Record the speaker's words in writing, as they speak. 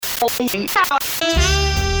Hello,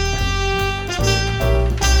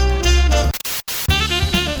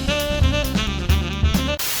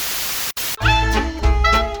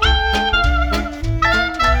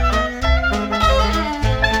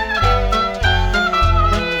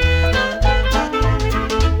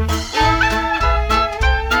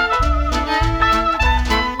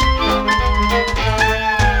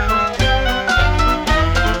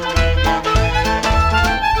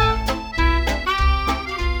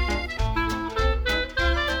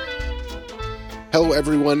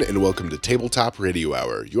 everyone, and welcome to Tabletop Radio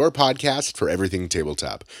Hour, your podcast for everything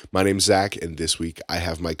tabletop. My name's Zach, and this week I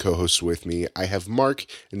have my co-hosts with me. I have Mark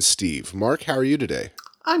and Steve. Mark, how are you today?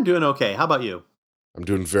 I'm doing okay. How about you? I'm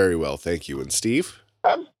doing very well, thank you. And Steve?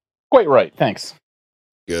 I'm quite right, thanks.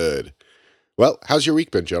 Good. Well, how's your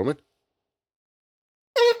week been, gentlemen?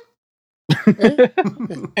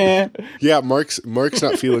 Yeah, Mark's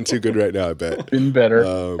not feeling too good right now, I bet. Been better.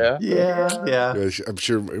 Yeah. I'm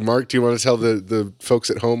sure. Mark, do you want to tell the folks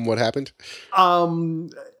at home what happened?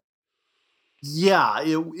 Yeah,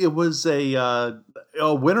 it was a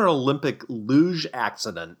Winter Olympic luge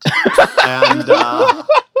accident, and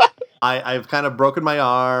I've kind of broken my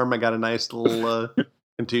arm. I got a nice little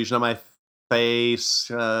contusion on my face.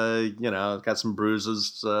 Got some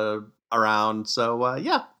bruises around. So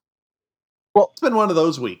yeah. Well, it's been one of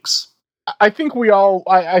those weeks. I think we all,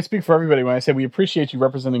 I speak for everybody when I say we appreciate you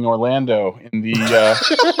representing Orlando in the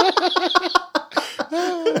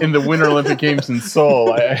in the Winter Olympic Games in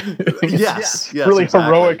Seoul. I think Yes, really exactly.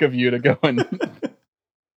 heroic of you to go and...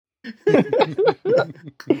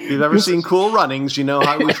 If you've ever seen Cool Runnings, you know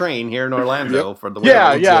how we train here in Orlando for the Winter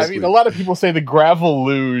Olympics. Yeah. I mean, a lot of people say the gravel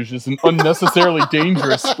luge is an unnecessarily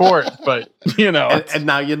dangerous sport, but, you know. And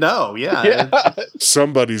now you know, yeah.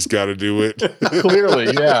 Somebody's got to do it.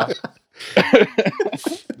 Clearly, yeah.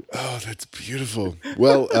 Oh, that's beautiful.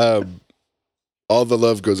 Well, all the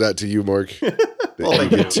love goes out to you, Mark. Well,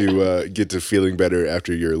 you get to feeling better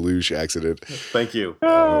after your luge accident. Thank you.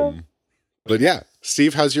 But yeah,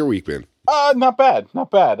 Steve, how's your week been? Not bad.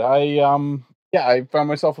 I found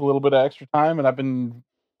myself a little bit of extra time, and I've been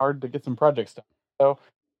hard to get some projects done. So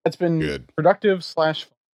it's been good. Productive /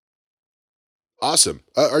 Awesome.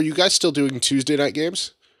 Are you guys still doing Tuesday night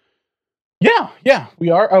games? Yeah, we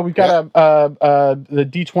are. We've got the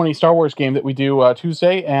D20 Star Wars game that we do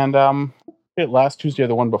Tuesday, and last Tuesday or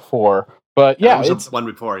the one before. But yeah, it's the one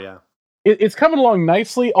before. Yeah, it's coming along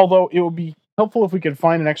nicely. Although it would be helpful if we could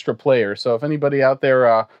find an extra player. So if anybody out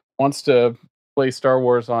there wants to play Star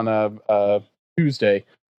Wars on a Tuesday,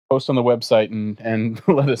 post on the website and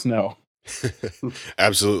let us know.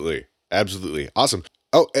 Absolutely. Awesome.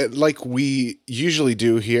 Oh, and like we usually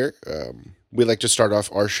do here, we like to start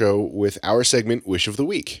off our show with our segment, Wish of the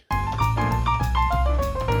Week.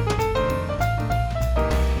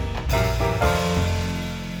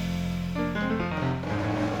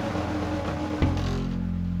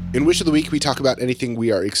 In Wish of the Week, we talk about anything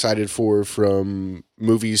we are excited for, from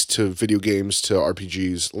movies to video games to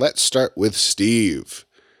RPGs. Let's start with Steve.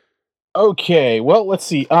 Okay, well, let's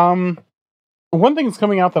see. One thing that's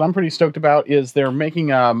coming out that I'm pretty stoked about is they're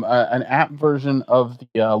making an app version of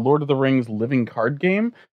the Lord of the Rings living card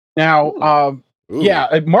game. Now,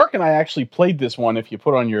 Mark and I actually played this one, if you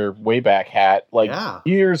put on your Wayback hat,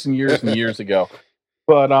 years and years and years ago.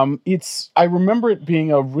 But I remember it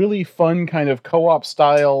being a really fun kind of co-op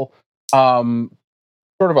style, sort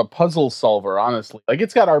of a puzzle solver, honestly. Like,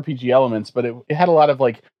 it's got RPG elements, but it had a lot of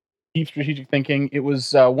like deep strategic thinking. It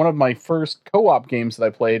was one of my first co-op games that I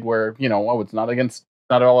played where, it's not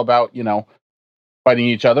all about, fighting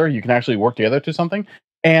each other. You can actually work together to something.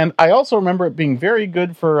 And I also remember it being very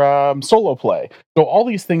good for solo play. So all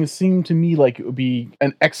these things seem to me like it would be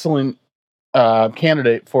an excellent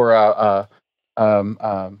candidate for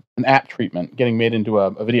an app treatment getting made into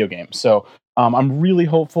a video game. So I'm really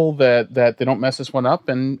hopeful that they don't mess this one up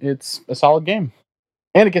and it's a solid game.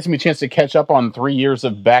 And it gets me a chance to catch up on 3 years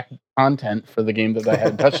of back content for the game that I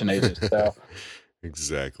hadn't touched in ages. So.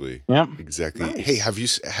 Exactly. Yeah. Exactly. Nice. Hey, have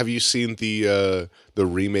you seen the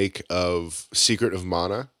remake of Secret of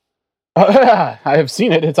Mana? I have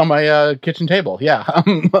seen it. It's on my kitchen table. Yeah.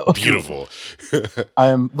 Beautiful.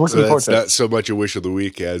 I'm looking forward to it. That's not so much a wish of the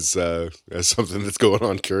week as something that's going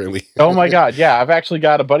on currently. Oh my God. Yeah. I've actually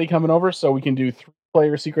got a buddy coming over, so we can do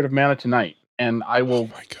 3-player Secret of Mana tonight. And I will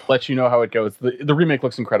let you know how it goes. The remake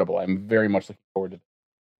looks incredible. I'm very much looking forward to it.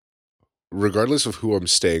 Regardless of who I'm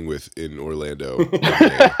staying with in Orlando,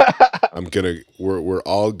 we're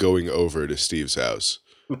all going over to Steve's house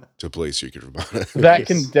to play Secret of Mana. That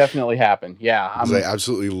can definitely happen. Yeah. I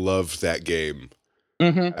absolutely loved that game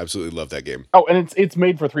Mm-hmm. Absolutely love that game. Oh, and it's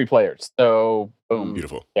made for 3 players. So boom.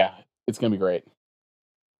 Beautiful. Yeah, it's gonna be great.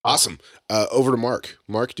 Awesome. Over to Mark.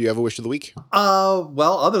 Mark, do you have a wish of the week?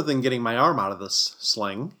 Well, other than getting my arm out of this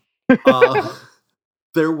sling,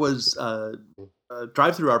 there was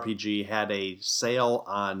Drive Through RPG had a sale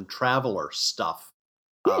on Traveler stuff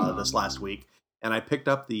this last week, and I picked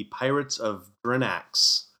up the Pirates of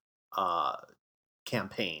Drinax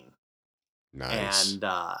campaign. Nice. And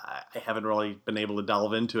I haven't really been able to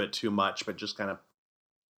delve into it too much, but just kind of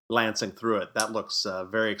glancing through it, that looks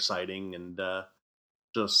very exciting and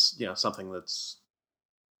just something that's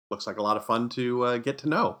looks like a lot of fun to get to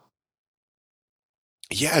know.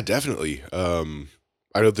 Yeah, definitely. I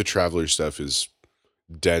know the Traveler stuff is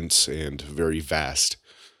dense and very vast.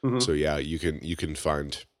 Mm-hmm. So yeah, you can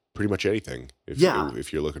find pretty much anything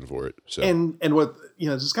if you're looking for it. So and what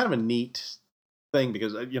this is kind of a neat thing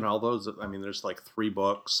because all those, I mean, there's like 3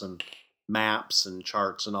 books and maps and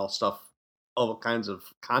charts and all kinds of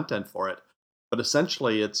content for it. But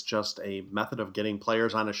essentially, it's just a method of getting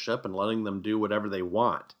players on a ship and letting them do whatever they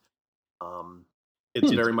want.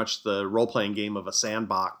 It's very much the role-playing game of a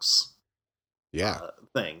sandbox yeah.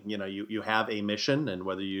 thing. You have a mission, and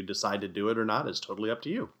whether you decide to do it or not is totally up to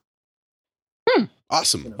you.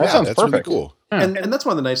 Awesome. That sounds that's really perfect. cool. Yeah. And that's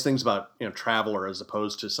one of the nice things about Traveler as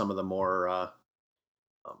opposed to some of the more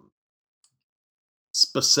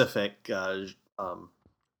specific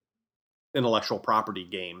intellectual property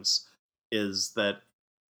games is that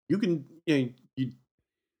you can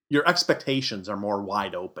your expectations are more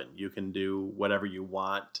wide open. You can do whatever you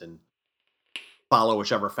want and follow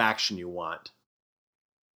whichever faction you want.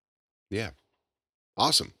 Yeah.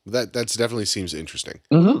 Awesome. That's definitely seems interesting.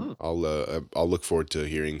 Mm-hmm. I'll look forward to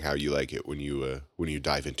hearing how you like it when you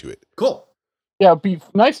dive into it. Cool. Yeah, it'd be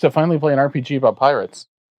nice to finally play an RPG about pirates.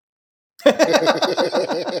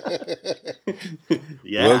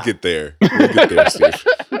 Yeah. We'll get there. Steve.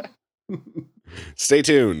 Stay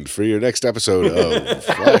tuned for your next episode of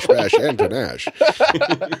Flash Bash and Panache.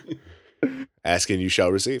 Ask and you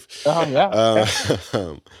shall receive. Oh yeah.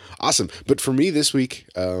 Awesome. But for me this week,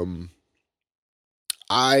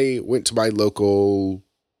 I went to my local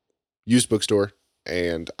used bookstore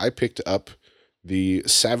and I picked up the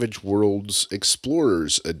Savage Worlds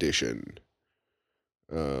Explorers edition.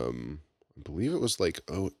 I believe it was like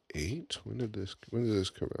 08. When did this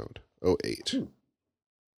come out? 08.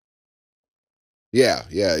 Yeah,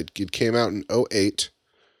 it came out in 08.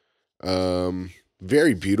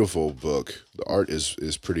 Very beautiful book. The art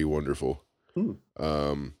is pretty wonderful.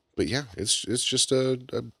 But yeah, it's just I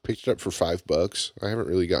picked it up for $5. I haven't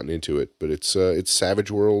really gotten into it, but it's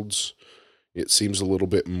Savage Worlds. It seems a little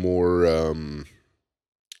bit more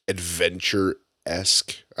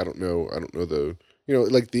adventure-esque. I don't know the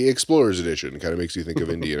like the Explorers edition kind of makes you think of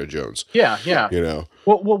Indiana Jones. Yeah.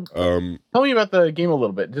 Well, tell me about the game a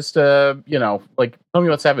little bit. Just like tell me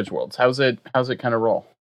about Savage Worlds. How's it kind of roll?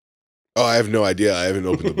 Oh, I have no idea. I haven't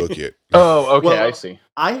opened the book yet. Oh, okay, Well, I see.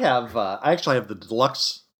 I actually have the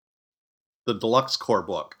deluxe core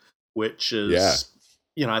book, which is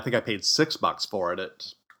I think I paid $6 for it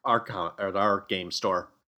at our game store.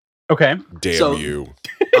 Okay. Damn you.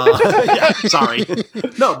 Yeah, sorry.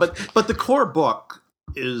 No, but the core book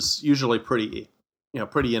is usually pretty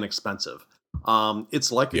inexpensive.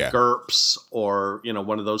 It's like a GURPS or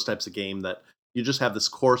one of those types of game that you just have this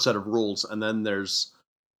core set of rules, and then there's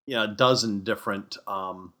a dozen different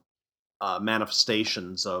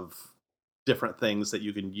manifestations of different things that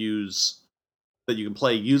you can use that you can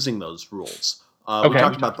play using those rules. We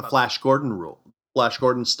talked about the Flash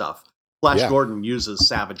Gordon stuff. Flash Gordon uses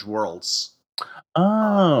Savage Worlds.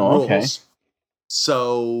 Oh, okay. Rules.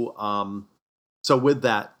 So, so with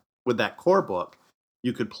that core book,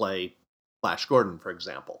 you could play Flash Gordon, for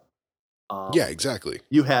example. Yeah, exactly.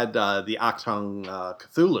 You had the Achtung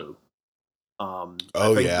Cthulhu.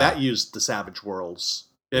 I think that used the Savage Worlds.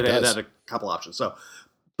 It had a couple options. So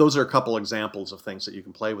those are a couple examples of things that you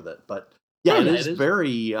can play with it. But yeah, it is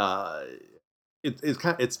very.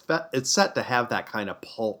 It's set to have that kind of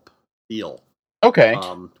pulp feel. Okay.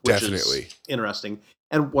 Which Definitely is interesting.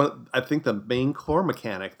 And I think the main core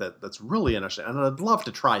mechanic that's really interesting, and I'd love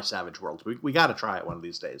to try Savage Worlds. We got to try it one of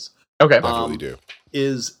these days. Okay. Definitely do.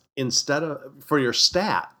 Is instead of for your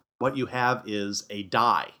stat, what you have is a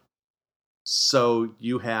die. So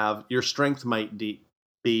you have your strength might be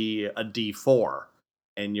a D4,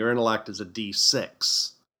 and your intellect is a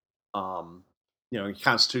D6. Your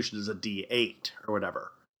constitution is a D8 or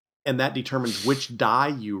whatever, and that determines which die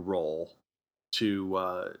you roll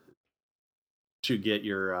to get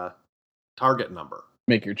your target number.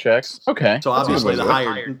 Make your checks. Okay. So obviously, the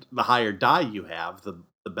higher die you have, the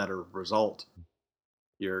better result.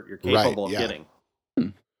 you're capable of yeah. getting.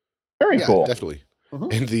 Very cool. Definitely.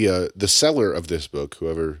 Mhm. And the seller of this book,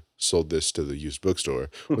 whoever sold this to the used bookstore,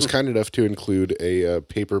 was kind enough to include a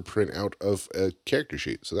paper printout of a character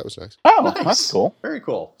sheet. So that was nice. Oh, Nice. that's cool. Very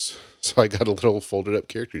cool. So I got a little folded up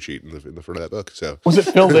character sheet in the front of that book. So Was it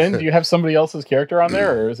filled in? Do you have somebody else's character on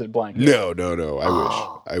there, or is it blank? No.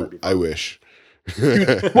 Oh, that'd be I fun. wish.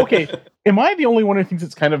 Okay, am I the only one who thinks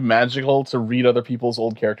it's kind of magical to read other people's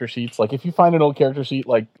old character sheets? Like, if you find an old character sheet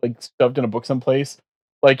like shoved in a book someplace,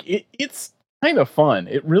 like it's kind of fun.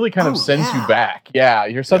 It really kind of sends you back. Yeah,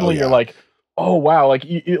 you're suddenly you're like, oh wow, like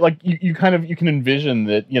you kind of you can envision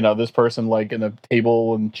that this person like in a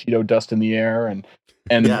table and Cheeto dust in the air and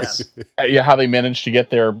Yes. how they managed to get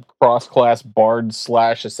their cross-class bard /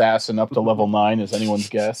 assassin up to level 9 is anyone's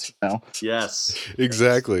guess. Yes.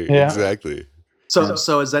 Exactly. Yeah. Exactly.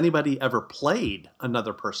 So has anybody ever played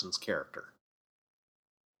another person's character?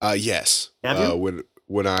 Yes. Have you?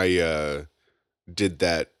 When I did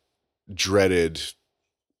that dreaded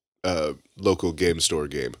local game store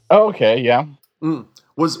game. Oh, okay, yeah.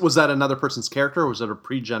 Was that another person's character, or was it a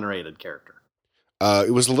pre-generated character?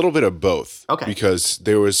 It was a little bit of both. Okay. Because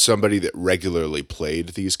there was somebody that regularly played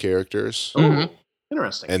these characters. Oh,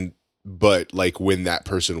 interesting. But like when that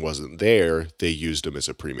person wasn't there, they used them as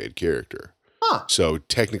a pre-made character. Huh. So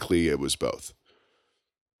technically it was both.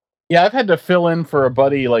 Yeah, I've had to fill in for a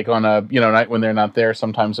buddy like on a night when they're not there.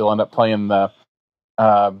 Sometimes they'll end up playing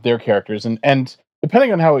their characters, and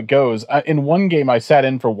depending on how it goes, in one game I sat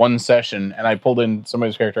in for one session and I pulled in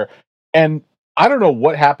somebody's character, and I don't know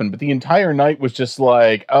what happened, but the entire night was just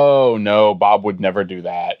like, oh no, Bob would never do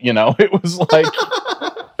that. It was like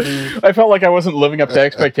I felt like I wasn't living up to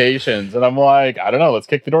expectations, and I'm like, I don't know, let's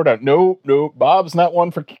kick the door down. Nope, Bob's not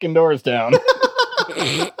one for kicking doors down.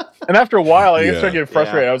 And after a while, I started getting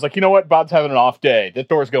frustrated. I was like, you know what? Bob's having an off day. That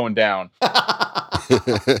door's going down.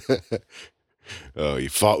 Oh, he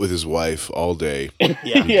fought with his wife all day.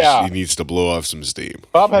 Yeah. He needs to blow off some steam.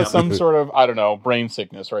 Bob has some sort of, I don't know, brain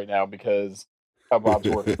sickness right now because how Bob's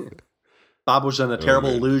working. Bob was in a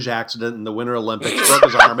terrible luge accident in the Winter Olympics, broke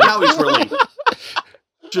his arm, and now he's really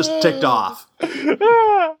just ticked off.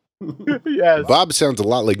 Yes. Bob sounds a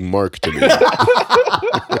lot like Mark to me.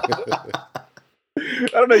 I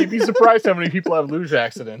don't know. You'd be surprised how many people have luge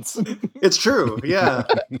accidents. It's true. Yeah.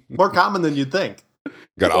 More common than you'd think.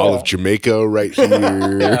 Got all of Jamaica right here.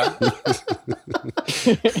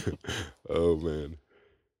 Oh, man.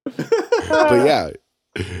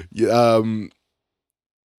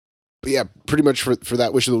 But yeah, pretty much for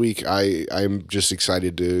that wish of the week, I'm just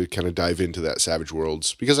excited to kind of dive into that Savage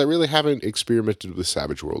Worlds because I really haven't experimented with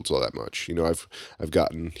Savage Worlds all that much. I've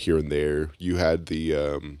gotten here and there. You had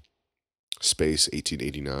the Space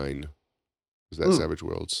 1889. Was that Savage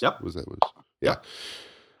Worlds? Yep. Yeah. Yep.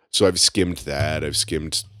 So I've skimmed that. I've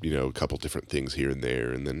skimmed, a couple different things here and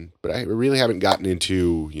there, but I really haven't gotten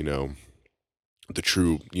into, the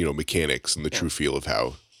true, mechanics and the true feel of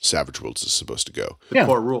how Savage Worlds is supposed to go. The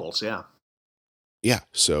core rules, yeah. Yeah.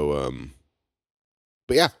 So,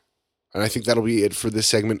 but yeah, and I think that'll be it for this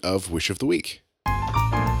segment of Wish of the Week.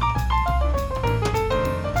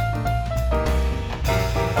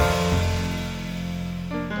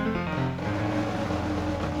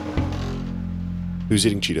 Who's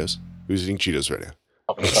eating Cheetos? Who's eating Cheetos right now?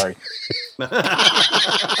 Oh, I'm sorry.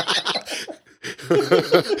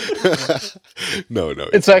 No.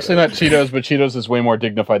 It's actually not Cheetos, but Cheetos is way more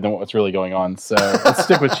dignified than what's really going on. So let's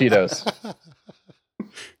stick with Cheetos.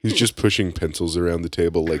 He's just pushing pencils around the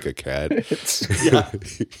table like a cat.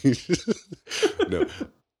 No.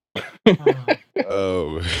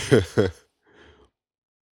 Oh.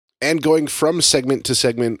 And going from segment to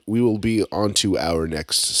segment, we will be on to our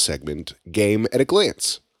next segment, Game at a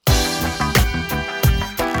Glance.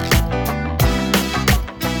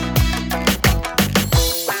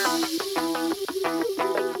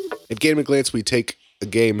 At Game at a Glance, we take a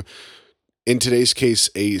game, in today's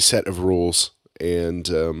case, a set of rules, and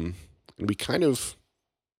we kind of,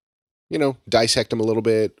 dissect them a little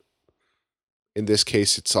bit. In this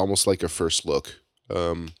case, it's almost like a first look.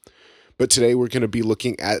 But today we're going to be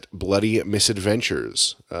looking at Bloody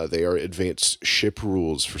Misadventures. They are advanced ship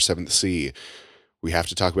rules for 7th Sea. We have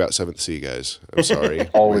to talk about 7th Sea, guys. I'm sorry.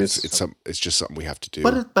 Always. It's just something we have to do.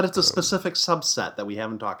 But it's a specific subset that we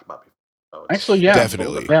haven't talked about before. So actually, yeah.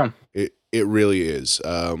 Definitely. Yeah. It really is.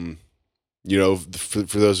 For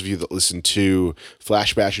those of you that listen to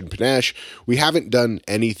Flash Bash and Panache, we haven't done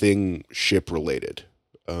anything ship related.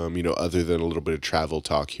 Other than a little bit of travel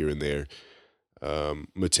talk here and there.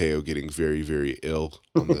 Mateo getting very, very ill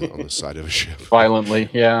on the side of a ship. Violently,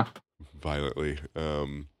 yeah. Violently.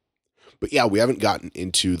 But yeah, we haven't gotten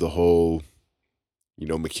into the whole,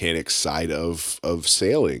 mechanics side of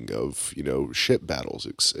sailing, of ship battles,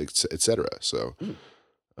 etc. So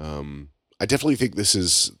I definitely think this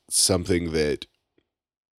is something that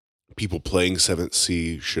people playing 7th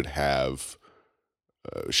Sea should have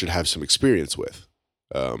some experience with.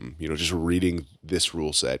 Just reading this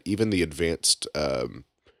rule set, even the advanced, I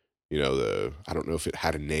don't know if it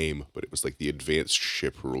had a name, but it was like the advanced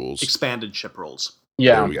ship rules. Expanded ship rules.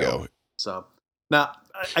 Yeah. There we go. So now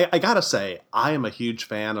I gotta say, I am a huge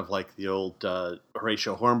fan of like the old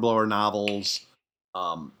Horatio Hornblower novels,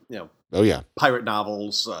 Oh yeah. pirate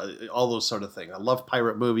novels, all those sort of things. I love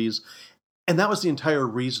pirate movies. And that was the entire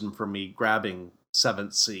reason for me grabbing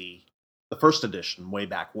 7th Sea, the first edition, way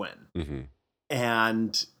back when. Mm-hmm.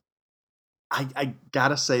 And I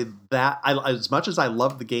gotta say that as much as I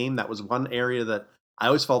loved the game, that was one area that I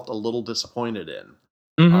always felt a little disappointed in.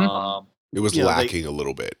 Mhm. It was lacking a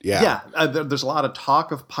little bit. Yeah. Yeah. There's a lot of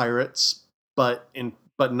talk of pirates, but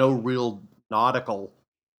no real nautical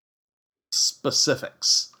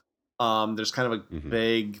specifics. There's kind of a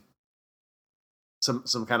vague,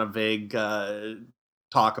 some kind of vague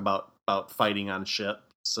talk about fighting on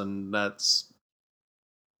ships, and that's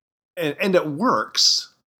and it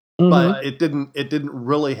works, but it didn't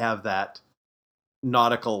really have that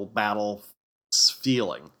nautical battle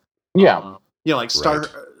feeling. Yeah. Like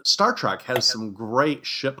Star Trek has some great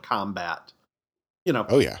ship combat.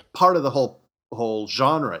 Oh yeah. Part of the whole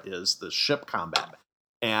genre is the ship combat,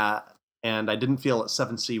 and I didn't feel that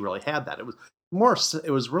 7th Sea really had that. It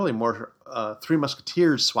was really more Three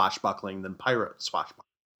Musketeers swashbuckling than pirate swashbuckling.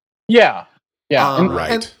 Yeah. Yeah.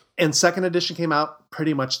 Right. And second edition came out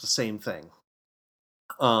pretty much the same thing.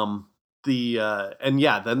 Then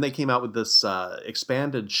they came out with this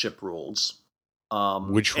expanded ship rules.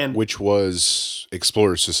 Which was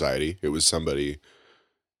Explorer Society. It was somebody.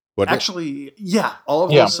 Actually, yeah, all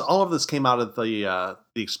of this came out of the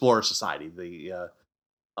Explorer Society, the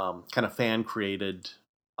kind of fan created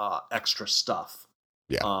extra stuff.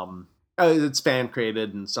 Yeah. It's fan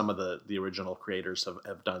created, and some of the original creators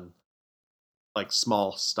have done like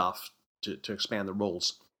small stuff to expand the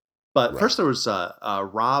rules. But first there was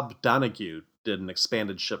Rob Donahue did an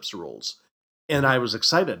expanded ships rules, and I was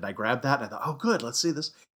excited. I grabbed that and I thought, oh, good, let's see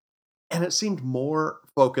this. And it seemed more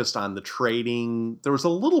focused on the trading. There was a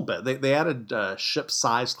little bit. They added ship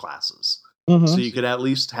size classes, so you could at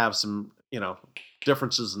least have some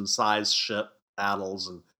differences in size ship battles,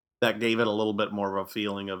 and that gave it a little bit more of a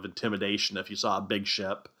feeling of intimidation if you saw a big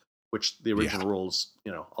ship. Which the original rules,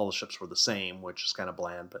 all the ships were the same, which is kind of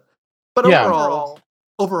bland. But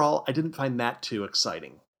overall, I didn't find that too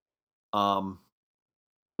exciting.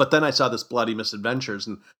 But then I saw this Bloody Misadventures,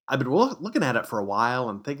 and I've been looking at it for a while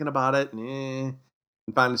and thinking about it, and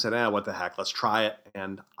finally said, what the heck, let's try it.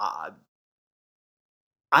 And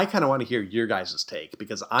I kind of want to hear your guys' take,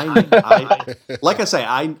 because I like I say,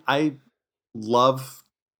 I love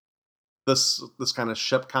this kind of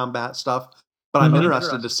ship combat stuff, but I'm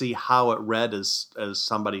interested to see how it read as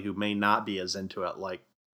somebody who may not be as into it, like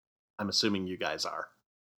I'm assuming you guys are.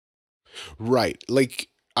 Right. Like,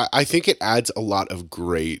 I think it adds a lot of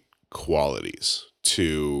great qualities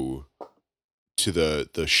to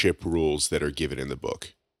the ship rules that are given in the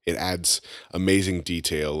book. It adds amazing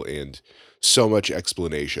detail and so much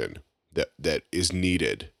explanation that is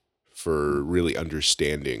needed for really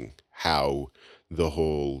understanding how the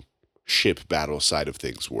whole ship battle side of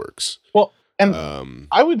things works. Well, and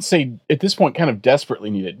I would say at this point kind of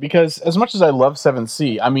desperately needed, because as much as I love 7th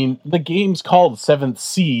Sea, I mean, the game's called 7th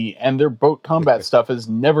Sea, and their boat combat stuff has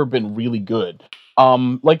never been really good.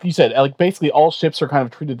 Like you said, like basically all ships are kind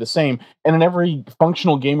of treated the same, and in every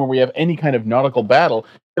functional game where we have any kind of nautical battle,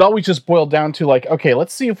 it always just boiled down to like, okay,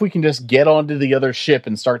 let's see if we can just get onto the other ship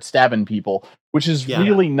and start stabbing people, which is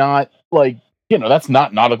really not like, that's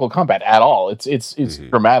not nautical combat at all. It's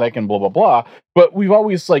dramatic and blah blah blah. But we've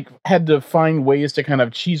always like had to find ways to kind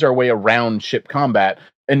of cheese our way around ship combat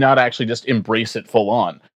and not actually just embrace it full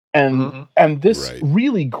on. And this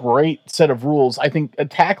really great set of rules, I think,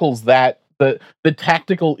 tackles that the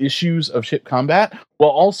tactical issues of ship combat, while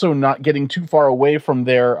also not getting too far away from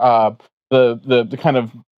their the kind of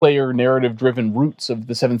player narrative driven roots of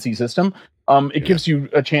the 7th Sea system. It gives you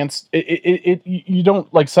a chance. You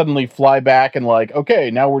don't like suddenly fly back and like, okay,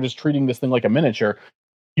 now we're just treating this thing like a miniature.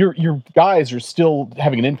 Your guys are still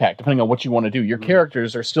having an impact depending on what you want to do. Your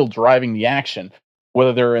characters are still driving the action,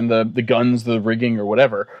 whether they're in the guns, the rigging, or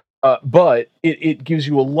whatever. But it gives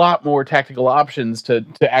you a lot more tactical options to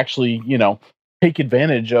actually, take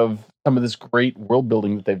advantage of some of this great world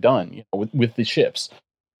building that they've done, with the ships.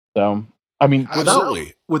 So, I mean,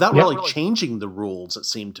 without really changing the rules, it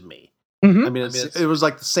seemed to me. I mean, it was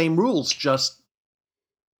like the same rules, just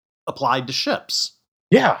applied to ships.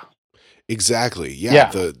 Yeah. Exactly.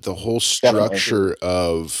 Yeah. Yeah. The whole structure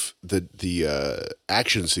of the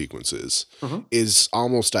action sequences is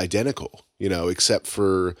almost identical, except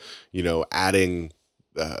for, adding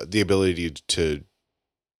the ability to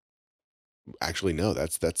actually no,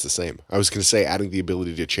 that's the same. I was going to say adding the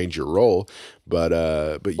ability to change your role, but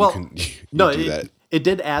you can do that. It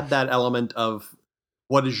did add that element of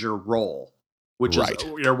what is your role, which Right.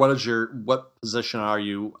 is what position are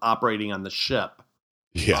you operating on the ship?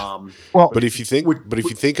 Yeah. Well, but if you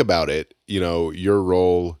think about it, your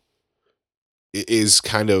role is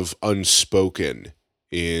kind of unspoken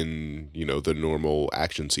in, the normal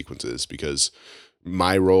action sequences, because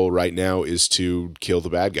my role right now is to kill the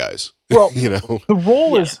bad guys. Well, the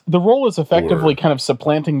role is effectively kind of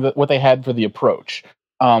supplanting what they had for the approach.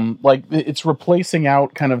 Like it's replacing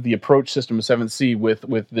out kind of the approach system of 7th Sea with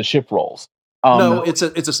the ship roles. No, it's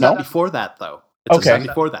a step before that though. It's a step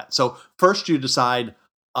before that. So first you decide,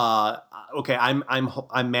 okay,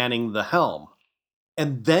 I'm manning the helm,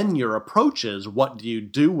 and then your approach is what do you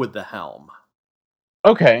do with the helm?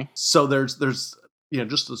 Okay. So there's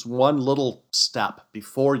just this one little step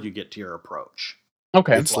before you get to your approach.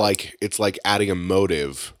 Okay. It's like adding a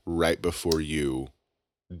motive right before you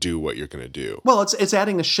do what you're going to do. Well, it's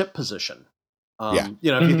adding a ship position.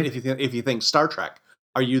 If you think Star Trek,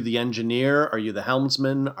 are you the engineer? Are you the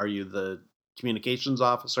helmsman? Are you the communications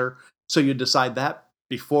officer? So you decide that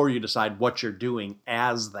before you decide what you're doing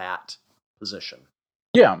as that position.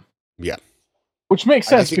 Yeah. Yeah. Which makes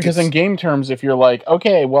sense because in game terms, if you're like,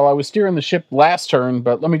 okay, well, I was steering the ship last turn,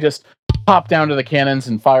 but let me just pop down to the cannons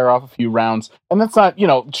and fire off a few rounds. And that's not,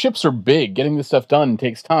 ships are big. Getting this stuff done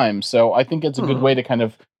takes time. So I think it's a good way to kind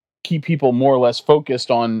of keep people more or less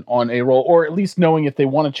focused on a role, or at least knowing if they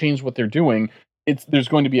want to change what they're doing, there's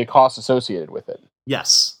going to be a cost associated with it.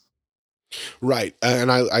 Yes. Right.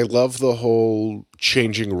 And I love the whole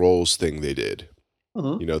changing roles thing they did.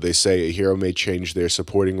 They say a hero may change their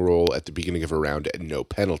supporting role at the beginning of a round at no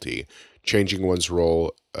penalty. Changing one's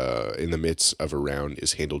role in the midst of a round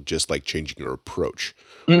is handled just like changing your approach,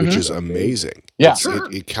 which is amazing. Yeah.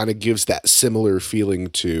 It kind of gives that similar feeling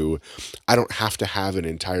to, I don't have to have an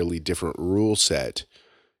entirely different rule set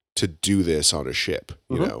to do this on a ship,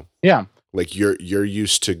 Yeah. Like you're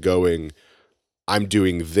used to going, I'm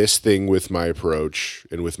doing this thing with my approach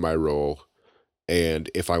and with my role, and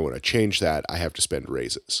if I want to change that, I have to spend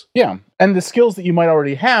raises. Yeah, and the skills that you might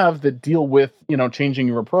already have that deal with, changing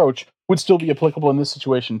your approach would still be applicable in this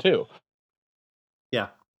situation too. Yeah.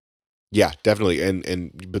 Yeah, definitely.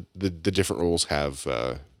 But the different roles have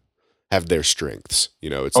their strengths.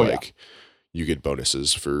 It's you get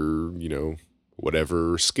bonuses for,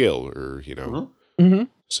 whatever skill or,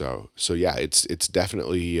 So yeah, it's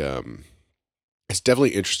definitely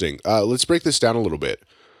interesting. Let's break this down a little bit.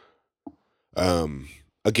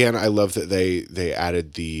 Again, I love that they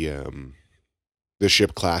added the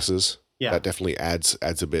ship classes. Yeah. That definitely adds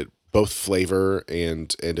a bit both flavor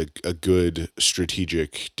and a good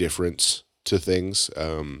strategic difference to things.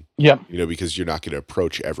 Because you're not going to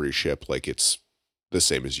approach every ship like it's the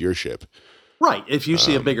same as your ship. Right. If you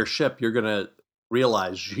see a bigger ship, you're going to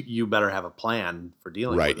realize you better have a plan for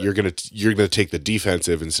dealing with it. Right. You're gonna take the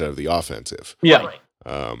defensive instead of the offensive. Yeah. Right.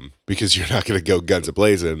 Because you're not going to go guns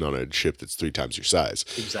a-blazing on a ship that's 3 times your size.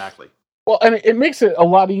 Exactly. Well, and it makes it a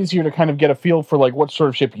lot easier to kind of get a feel for like what sort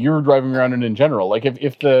of ship you're driving around in general. Like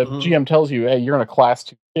if the GM tells you, hey, you're in a class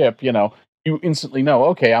 2 ship, you instantly know,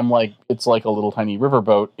 okay, it's like a little tiny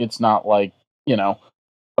riverboat. It's not like,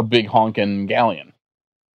 a big honking galleon.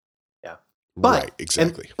 Yeah. Right,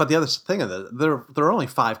 exactly. But the other thing of it, there are only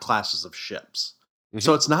 5 classes of ships.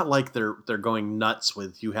 So it's not like they're going nuts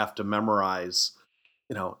with you have to memorize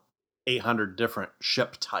 800 different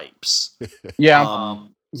ship types. Yeah.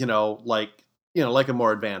 Like a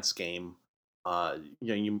more advanced game,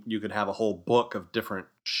 you could have a whole book of different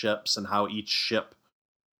ships and how each ship,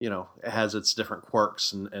 has its different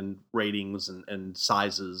quirks and ratings and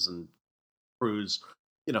sizes and crews.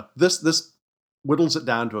 This whittles it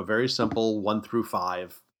down to a very simple 1 through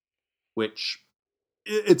 5, which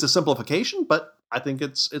it's a simplification, but I think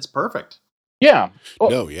it's perfect. Yeah. Well,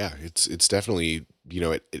 no, yeah, it's definitely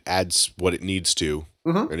it adds what it needs to,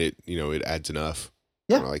 and it adds enough.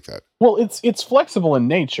 Yeah, I like that. Well, it's flexible in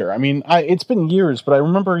nature. I mean, it's been years, but I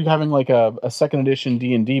remember having like a 2nd edition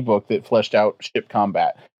D&D book that fleshed out ship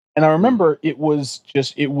combat, and I remember it was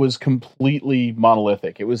completely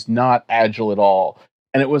monolithic. It was not agile at all.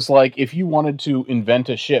 And it was like, if you wanted to invent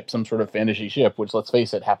a ship, some sort of fantasy ship, which, let's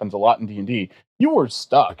face it, happens a lot in D&D, you were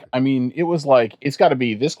stuck. I mean, it was like, it's got to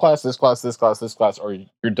be this class, this class, this class, this class, or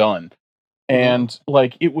you're done. And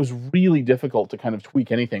like it was really difficult to kind of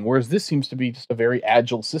tweak anything. Whereas this seems to be just a very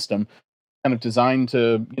agile system, kind of designed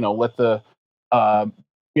to let the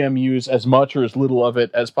GM use as much or as little of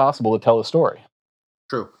it as possible to tell a story.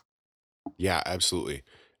 True. Yeah, absolutely.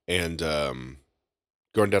 And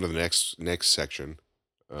going down to the next section,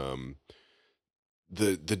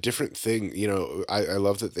 the different thing, I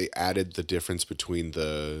love that they added the difference between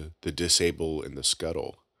the disable and the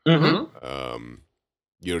scuttle.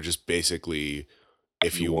 Just basically,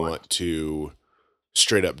 if you want to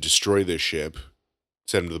straight up destroy this ship,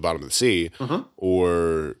 send them to the bottom of the sea,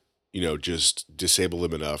 or just disable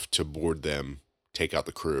them enough to board them, take out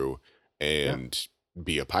the crew, and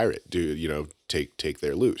be a pirate. Take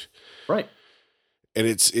their loot. Right. And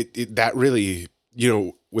it that really,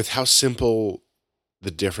 with how simple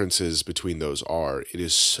the differences between those are, it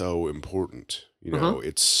is so important.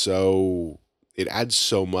 It adds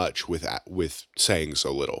so much with saying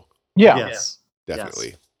so little. Yeah. Yes. Definitely.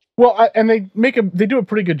 Yes. Well, and they do a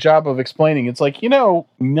pretty good job of explaining. It's like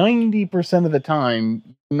 90% of the time,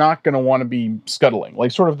 you're not going to want to be scuttling.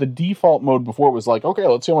 Like sort of the default mode before was like, okay,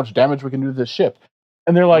 let's see how much damage we can do to this ship.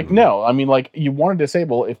 And they're like, no, I mean, like you want to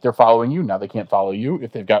disable if they're following you. Now they can't follow you.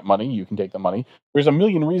 If they've got money, you can take the money. There's a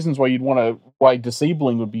million reasons why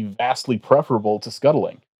disabling would be vastly preferable to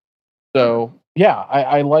scuttling. So yeah,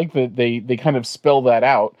 I like that they kind of spell that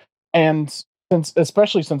out. And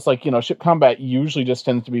especially since like, ship combat usually just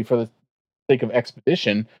tends to be for the sake of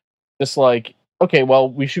expedition, just like, okay, well,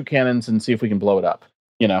 we shoot cannons and see if we can blow it up,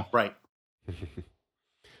 Right.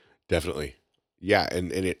 Definitely. Yeah.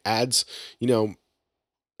 And it adds,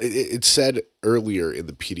 it said earlier in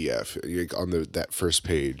the PDF, like on that first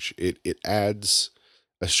page, it adds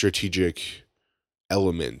a strategic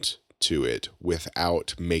element to it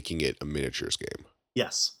without making it a miniatures game.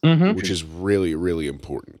 Yes. Which is really, really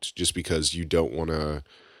important, just because you don't want to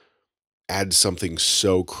add something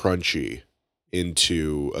so crunchy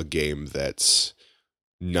into a game that's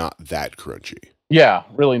not that crunchy. Yeah,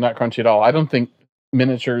 really not crunchy at all. I don't think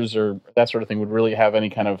miniatures or that sort of thing would really have any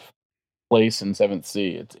kind of place in 7th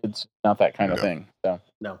Sea. It's not that kind of thing. So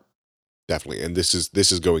no. Definitely. And this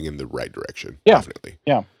is going in the right direction. Yeah. Definitely.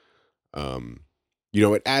 Yeah.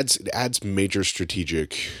 It adds major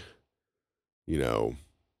strategic,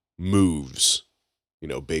 moves,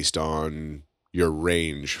 based on your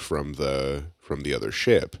range from the other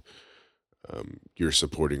ship, your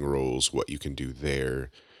supporting roles, what you can do there,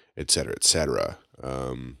 et cetera, et cetera.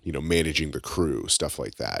 Managing the crew, stuff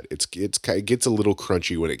like that. It gets a little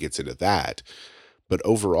crunchy when it gets into that, but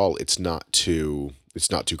overall, it's not too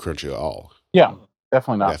crunchy at all. Yeah,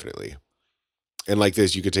 definitely not. Definitely. And like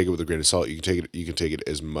this, you can take it with a grain of salt. You can take it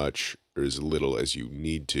as much or as little as you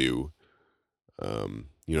need to.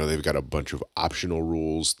 They've got a bunch of optional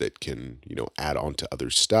rules that can, add on to other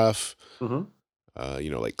stuff.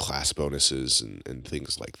 Like class bonuses and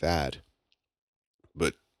things like that.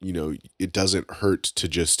 But, it doesn't hurt to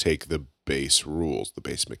just take the base rules, the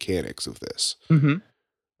base mechanics of this.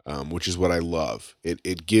 Which is what I love.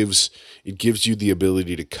 It gives you the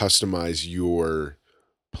ability to customize your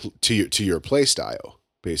play style,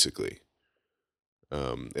 basically.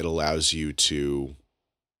 It allows you to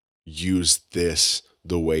use this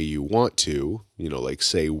the way you want to, like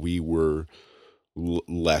say we were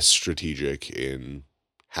less strategic in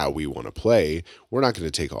how we want to play. We're not going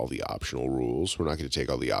to take all the optional rules. We're not going to take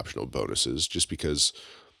all the optional bonuses, just because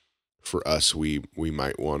for us, we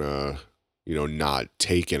might want to, not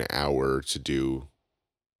take an hour to do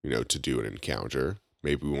an encounter.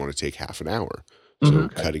 Maybe we want to take half an hour. So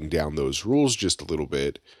cutting down those rules just a little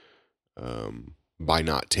bit, by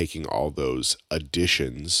not taking all those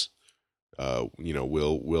additions,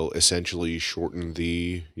 will essentially shorten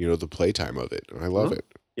the playtime of it. And I love it.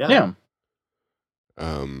 Yeah.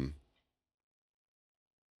 And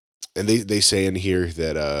they say in here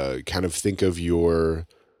that kind of think of your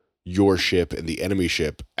ship and the enemy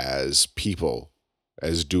ship as people,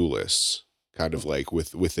 as duelists, kind of like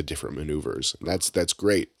with the different maneuvers. And that's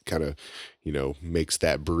great. Kind of, makes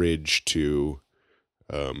that bridge to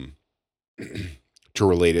to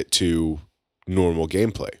relate it to normal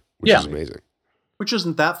gameplay, which is amazing. Which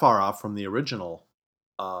isn't that far off from the original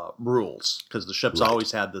rules, because the ships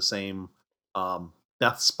always had the same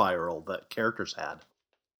death spiral that characters had.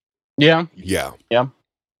 Yeah.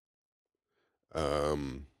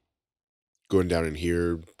 Going down in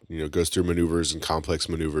here, goes through maneuvers and complex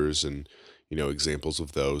maneuvers and, examples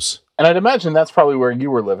of those. And I'd imagine that's probably where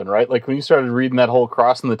you were living, right? Like when you started reading that whole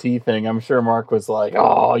crossing the T thing, I'm sure Mark was like,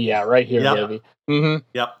 oh, yeah, right here, baby.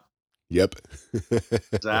 Yep.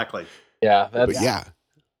 Exactly. Yeah, that's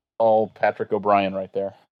all Patrick O'Brien right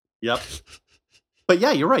there. Yep. But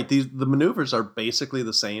yeah, you're right. The maneuvers are basically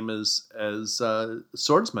the same as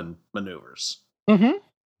swordsman maneuvers. Mm-hmm.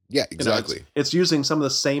 Yeah, You know, exactly. it's using some of the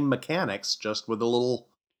same mechanics, just with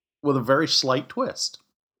a very slight twist.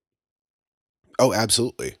 Oh,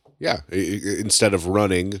 absolutely. Yeah. Instead of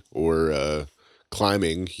running or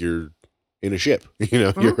climbing, you're in a ship. You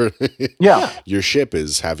know, Mhm. Yeah. your ship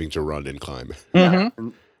is having to run and climb. Yeah. Mhm.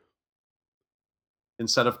 And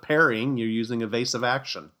instead of parrying, you're using evasive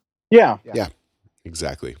action. Yeah. Yeah,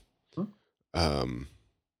 exactly. Hmm. Um,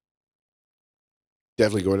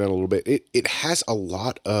 definitely going down a little bit. It has a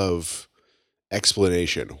lot of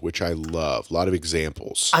explanation, which I love. A lot of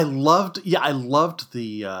examples. I loved the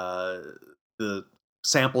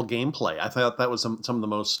sample gameplay. I thought that was some of the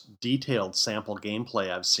most detailed sample gameplay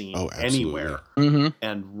I've seen Oh, absolutely. anywhere, Mm-hmm.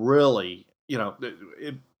 and really,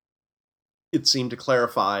 it seemed to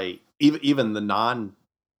clarify even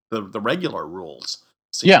the regular rules.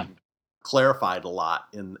 Yeah. Clarified a lot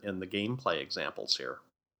in the gameplay examples here.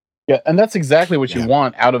 Yeah, and that's exactly what you Yeah.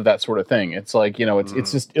 want out of that sort of thing. It's like,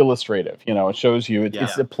 it's just illustrative. It shows you it's Yeah.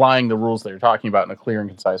 applying the rules that you're talking about in a clear and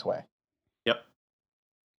concise way. Yep.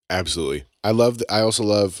 Absolutely. I also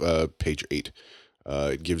love page 8.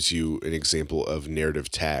 It gives you an example of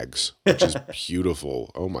narrative tags, which is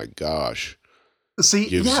beautiful. Oh my gosh. See,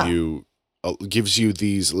 Gives you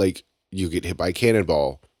these, like, you get hit by a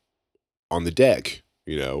cannonball on the deck,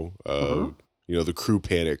 Mhm. the crew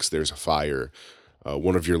panics, there's a fire,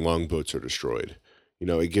 one of your longboats are destroyed.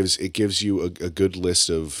 It gives you a good list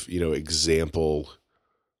of, example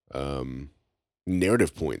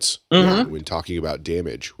narrative points Mhm. when talking about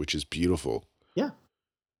damage, which is beautiful. Yeah.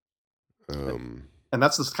 Um, And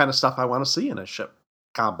that's the kind of stuff I want to see in a ship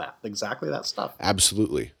combat. Exactly that stuff.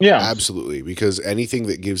 absolutely. Yeah. Absolutely. Because anything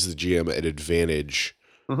that gives the GM an advantage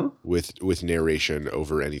Mhm. with narration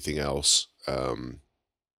over anything else,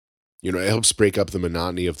 it helps break up the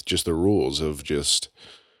monotony of just the rules of just,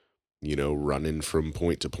 running from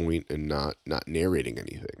point to point and not narrating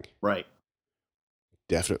anything. Right.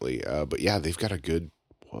 Definitely. But yeah, they've got a good,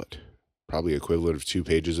 probably equivalent of 2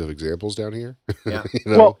 pages of examples down here. Yeah.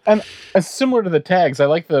 Well, and similar to the tags, I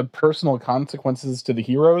like the personal consequences to the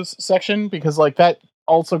heroes section, because like that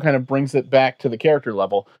also kind of brings it back to the character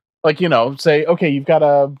level. Like, say, okay, you've got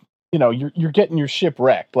you're getting your ship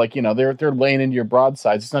wrecked. Like, they're laying into your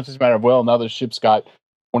broadsides. It's not just a matter of, well, now the ship's got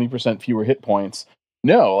 20% fewer hit points.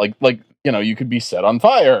 No, like you could be set on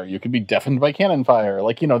fire. You could be deafened by cannon fire.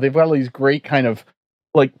 Like, they've got all these great kind of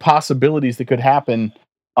like possibilities that could happen.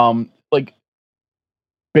 Like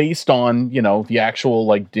based on the actual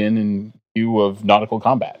like din and hue of nautical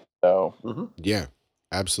combat. So Mhm. Yeah,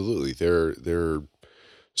 absolutely. There are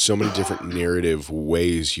so many different narrative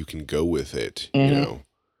ways you can go with it. Mhm.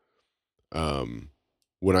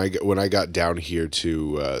 When I got down here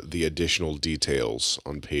to the additional details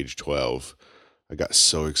on page 12, I got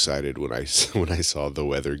so excited when I saw the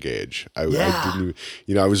weather gauge. I didn't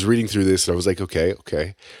even, I was reading through this and I was like, okay.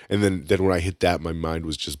 And then when I hit that, my mind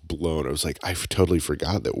was just blown. I was like, I totally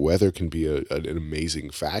forgot that weather can be an amazing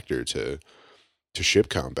factor to ship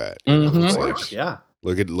combat. Mhm. It's Of like, course. Yeah.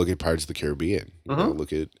 look at Pirates of the Caribbean. Mhm.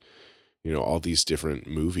 Look at all these different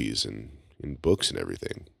movies and books and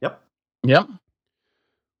everything. Yep. Yep.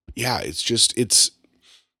 Yeah, it's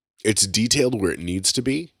detailed where it needs to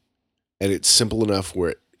be, and it's simple enough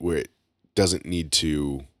where it doesn't need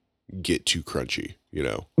to get too crunchy.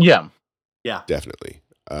 Yeah. Yeah. Definitely.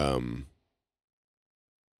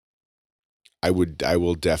 I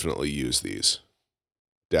will definitely use these.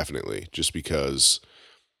 Definitely, just because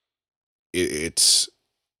it's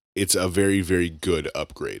a very, very good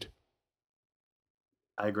upgrade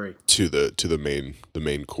I agree. to the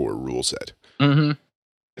main core rule set. Mhm.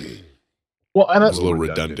 Well, and It's a little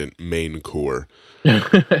redundant main core. well,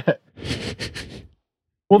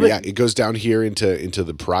 But yeah, it goes down here into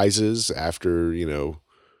the prizes after a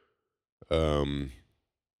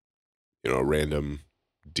random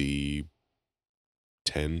D10,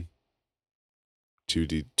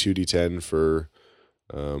 2D10 for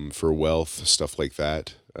wealth, stuff like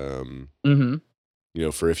that. mhm.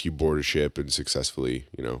 For if you board a ship and successfully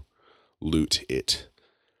loot it.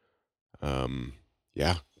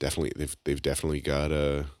 Yeah, definitely they've definitely got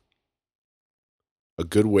a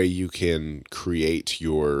good way you can create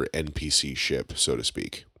your NPC ship, so to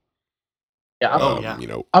speak. Yeah.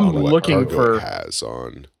 I'm On what looking cargo for it has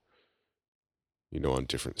on on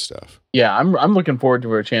different stuff. Yeah, I'm looking forward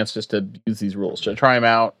to a chance just to use these rules, to try them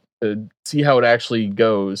out, to see how it actually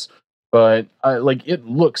goes. But like, it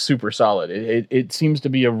looks super solid. It seems to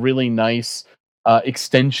be a really nice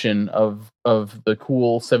extension of the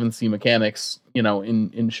cool 7th Sea mechanics,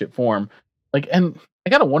 in ship form. Like, and I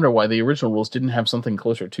gotta wonder why the original rules didn't have something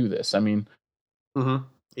closer to this. I mean,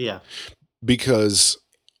 yeah, because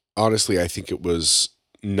honestly, I think it was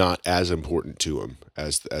not as important to him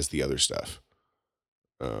as the other stuff.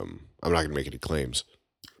 I'm not going to make any claims,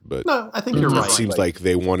 but no, I think you're it right. seems like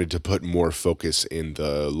they wanted to put more focus in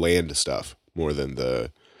the land stuff more than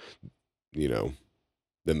the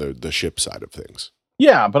ship side of things.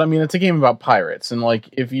 yeah, but I mean, it's a game about pirates, and like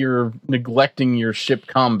if you're neglecting your ship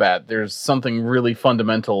combat, there's something really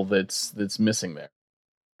fundamental that's missing there.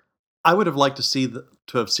 I would have liked to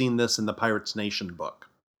have seen this in the Pirates Nation book.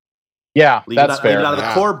 Yeah, Leave that's fair. Leave it out of the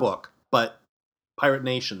Yeah. core book, but Pirate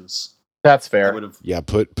Nations. That's I fair. would have.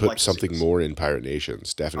 Put like to see something this. more in Pirate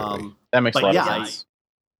Nations, definitely. That makes a but lot yeah, of sense.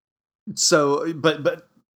 So, but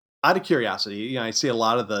out of curiosity, I see a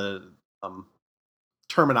lot of the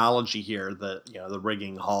terminology here, the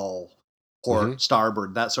rigging, hull, port,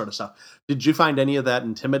 starboard, that sort of stuff. Did you find any of that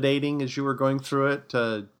intimidating as you were going through it?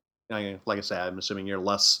 Like I say, I'm assuming you're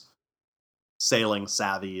less sailing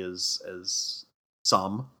savvy as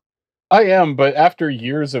some. I am, but after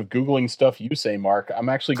years of Googling stuff you say, Mark, I'm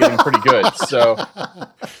actually getting pretty good. So,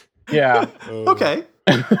 yeah. Okay.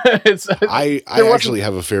 I actually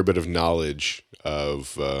have a fair bit of knowledge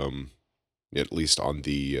of, at least on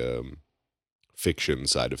the fiction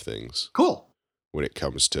side of things. Cool. When it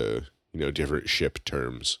comes to different ship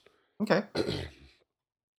terms. Okay.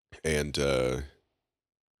 And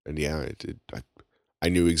yeah, I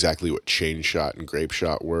knew exactly what chain shot and grape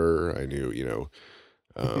shot were. I knew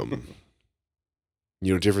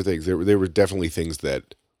different things. There were definitely things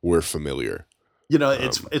that were familiar.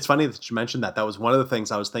 It's funny that you mentioned that. That was one of the things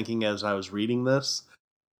I was thinking as I was reading this.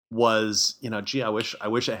 Was gee, I wish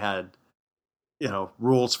it had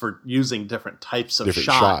rules for using different types of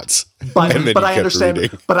shots. But I understand.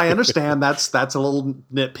 Reading. But I understand that's a little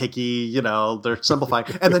nitpicky. They're simplifying,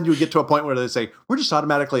 and then you get to a point where they say we're just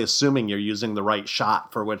automatically assuming you're using the right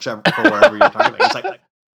shot for wherever you're targeting. It's like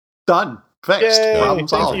done. Fixed. Yay, problem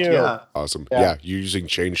solved. Yeah. Awesome. Yeah. You're using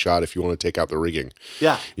chain shot if you want to take out the rigging.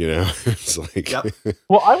 Yeah. It's like. Yep.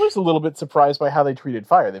 Well, I was a little bit surprised by how they treated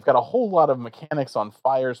fire. They've got a whole lot of mechanics on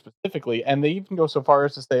fire specifically, and they even go so far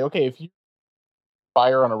as to say, okay, if you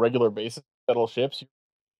fire on a regular basis, settle ships, you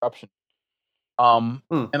corruption. And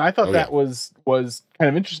I thought that was kind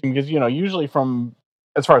of interesting because usually from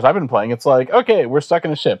as far as I've been playing, it's like, okay, we're stuck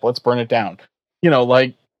in a ship, let's burn it down.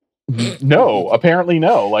 No, apparently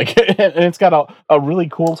no. Like, and it's got a really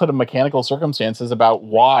cool set of mechanical circumstances about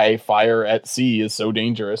why fire at sea is so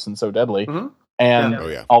dangerous and so deadly,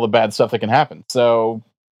 and all the bad stuff that can happen. So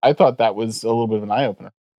I thought that was a little bit of an eye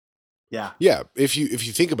opener. Yeah. Yeah. If you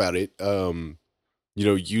think about it,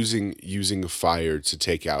 using fire to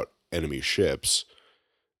take out enemy ships.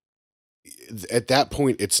 At that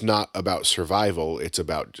point, it's not about survival; it's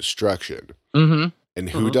about destruction. Mm-hmm. And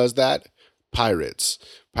who does that? Pirates.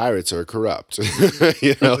 Pirates are corrupt.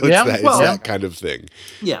 It's that kind of thing.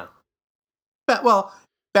 Yeah.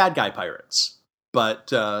 Bad guy pirates.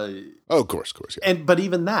 But of course, yeah. But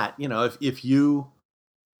even that, if you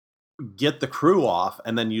get the crew off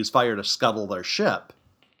and then use fire to scuttle their ship,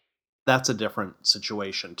 that's a different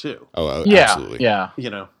situation too. Oh, absolutely. Yeah.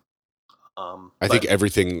 I think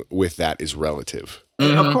everything with that is relative.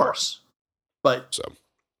 Of course. But so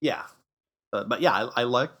yeah. But yeah, I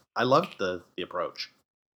loved the approach.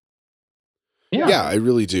 Yeah, I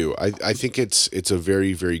really do. I think it's a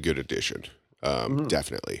very, very good addition.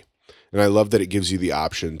 Definitely. And I love that it gives you the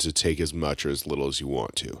option to take as much or as little as you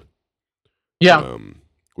want to. Yeah.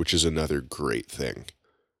 Which is another great thing.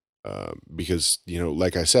 Because,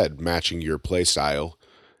 like I said, matching your play style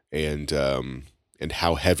and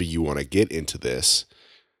how heavy you want to get into this.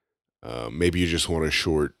 Maybe you just want a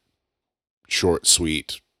short,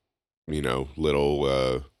 sweet,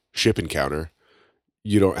 little ship encounter.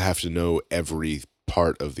 You don't have to know every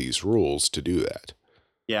part of these rules to do that.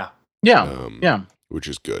 Yeah. Yeah. Which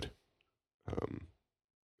is good.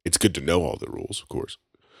 It's good to know all the rules, of course.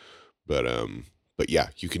 But yeah,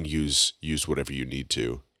 you can use whatever you need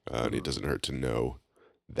to. And it doesn't hurt to know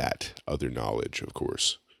that other knowledge, of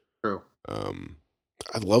course. True.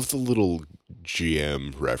 I love the little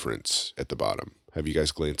GM reference at the bottom. Have you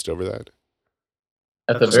guys glanced over that?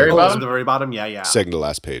 At the very bottom? At the very bottom, yeah. Second to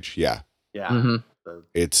last page, yeah. Yeah. Mm-hmm.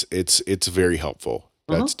 It's very helpful.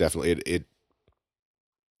 That's definitely it.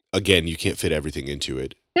 Again, you can't fit everything into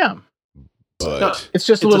it. Yeah. But it's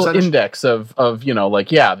just a little index of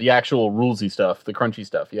the actual rulesy stuff, the crunchy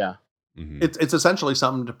stuff, yeah. Mm-hmm. It's essentially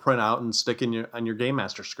something to print out and stick on your Game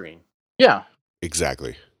Master screen. Yeah.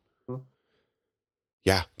 Exactly.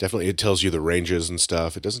 Yeah, definitely. It tells you the ranges and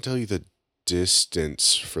stuff. It doesn't tell you the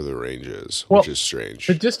distance for the ranges, Well, which is strange.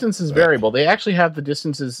 The distance is variable. They actually have the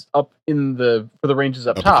distances up for the ranges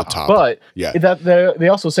up top, at the top. but Yeah. they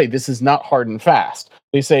also say this is not hard and fast.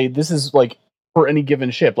 They say this is like for any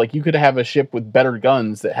given ship. Like you could have a ship with better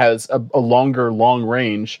guns that has a longer long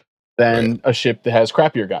range than a ship that has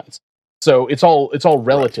crappier guns. So it's all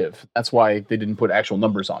relative. Right. That's why they didn't put actual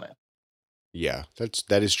numbers on it. Yeah,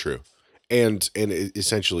 that is true. And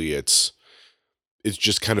essentially it's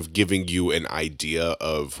just kind of giving you an idea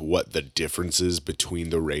of what the differences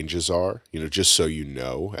between the ranges are, just so you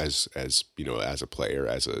know, as you know, as a player,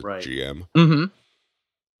 as a GM. Mm-hmm.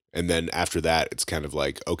 And then after that, it's kind of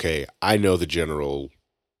like, okay, I know the general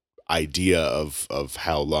idea of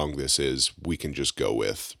how long this is. We can just go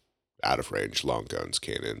with out of range, long guns,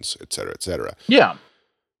 cannons, et cetera, et cetera. Yeah.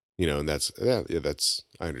 And that's,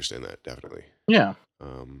 I understand that, definitely. Yeah.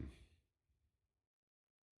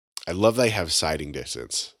 I love they have sighting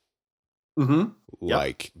distance. Mm-hmm.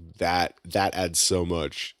 Like that adds so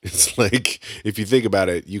much. It's like, if you think about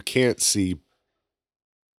it, you can't see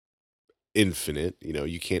infinite,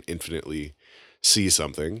 you can't infinitely see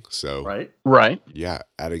something. So right. Yeah,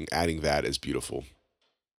 adding that is beautiful.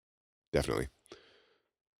 Definitely.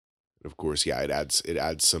 And of course, yeah, it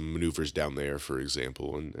adds some maneuvers down there, for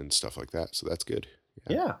example, and stuff like that. So that's good.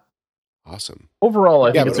 Yeah. Awesome. Overall,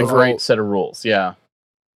 I think it's a great set of rules. Yeah.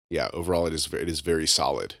 Yeah, overall it is very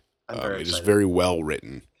solid. It is very well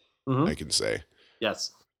written, mm-hmm. I can say.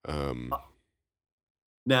 Yes.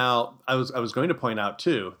 Now, I was going to point out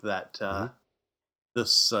too that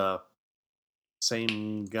this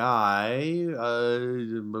same guy,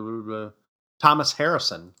 Thomas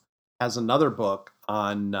Harrison, has another book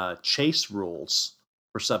on chase rules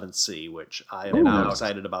for 7th Sea, which I am now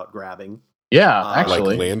excited about grabbing. Yeah,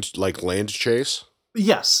 actually, like land chase.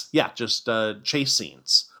 Yes, yeah, just chase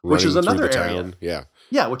scenes, running which is another through the area. Town. Yeah,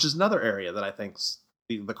 yeah, which is another area that I think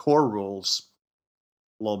the core rules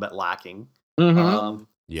a little bit lacking. Mm-hmm.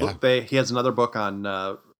 He has another book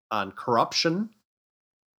on corruption,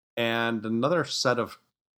 and another set of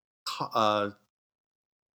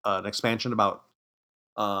an expansion about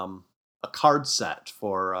a card set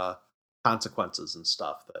for consequences and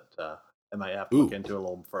stuff that I might have to look into a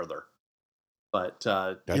little further. But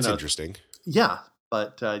that's interesting. Yeah,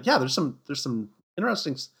 but there's some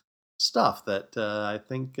interesting stuff that I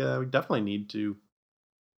think we definitely need to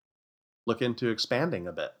look into expanding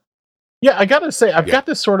a bit. Yeah, I gotta say, I've got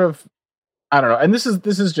this sort of, I don't know, and this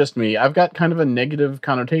is just me. I've got kind of a negative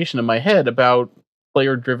connotation in my head about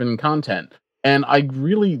player-driven content, and I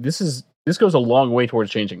really this goes a long way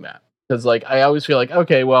towards changing that, because like I always feel like,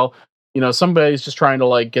 okay, well, somebody's just trying to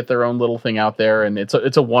like get their own little thing out there, and it's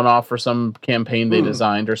a one-off for some campaign they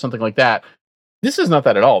designed or something like that. This is not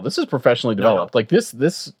that at all. This is professionally developed. No. Like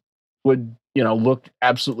this would look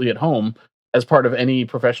absolutely at home as part of any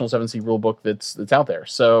professional 7th Sea rule book that's out there.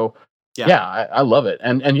 So yeah, I love it,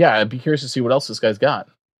 and yeah, I'd be curious to see what else this guy's got.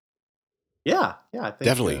 Yeah, I think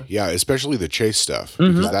definitely, especially the chase stuff,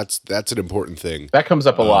 because that's an important thing. That comes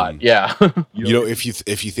up a lot. Yeah, if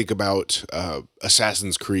you think about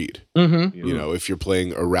Assassin's Creed, if you're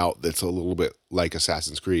playing a route that's a little bit like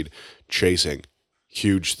Assassin's Creed, chasing,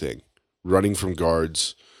 huge thing, running from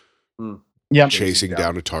guards, chasing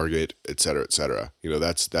down a target, etc., etc.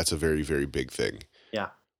 That's a very, very big thing. Yeah.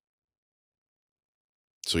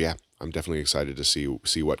 So yeah, I'm definitely excited to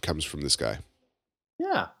see what comes from this guy.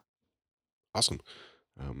 Yeah. Awesome.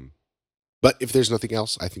 But if there's nothing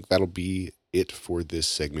else, I think that'll be it for this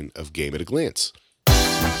segment of Game at a Glance.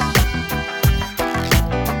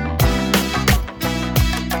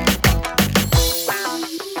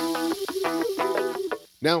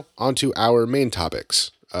 Now, on to our main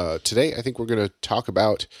topics. Today, I think we're going to talk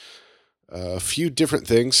about a few different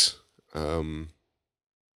things.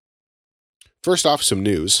 First off, some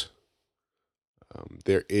news.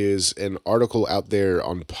 There is an article out there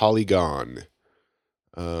on Polygon.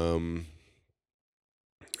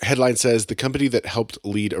 Headline says, the company that helped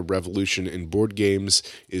lead a revolution in board games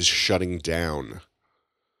is shutting down.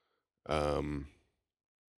 And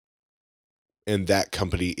that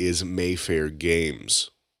company is Mayfair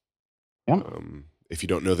Games. Yep. If you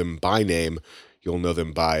don't know them by name, you'll know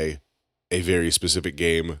them by a very specific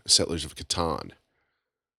game, Settlers of Catan.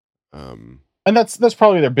 And that's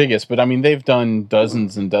probably their biggest, but I mean, they've done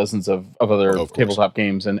dozens and dozens of other tabletop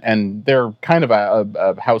games, and they're kind of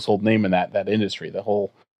a household name in that industry. The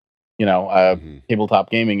whole,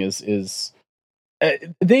 tabletop gaming is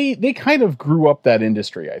they kind of grew up that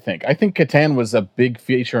industry. I think Catan was a big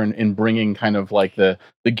feature in bringing kind of like the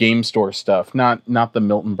game store stuff, not the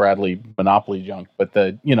Milton Bradley Monopoly junk, but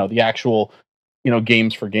the actual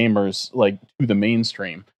games for gamers like to the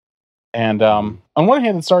mainstream. And on one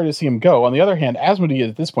hand, it's sorry to see him go. On the other hand, Asmodee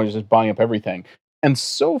at this point is just buying up everything. And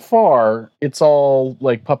so far, it's all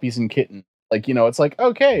like puppies and kittens. Like, it's like,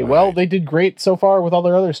 okay, well, Right. they did great so far with all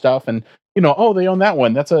their other stuff. And, oh, they own that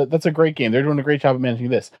one. That's a great game. They're doing a great job of managing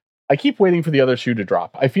this. I keep waiting for the other shoe to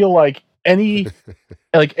drop. I feel like any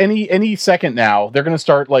second now they're going to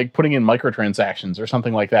start like putting in microtransactions or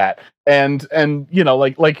something like that. And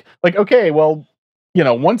like okay, well,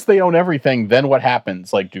 once they own everything, then what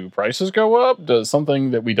happens? Like, do prices go up? Does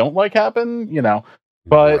something that we don't like happen?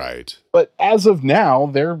 But Right. but as of now,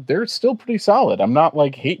 they're still pretty solid. I'm not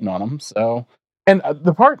like hating on them. So, and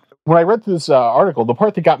the part when I read this article, the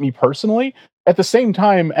part that got me personally, at the same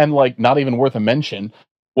time, and like not even worth a mention,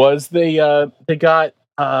 was they got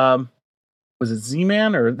was it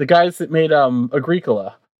Z-Man or the guys that made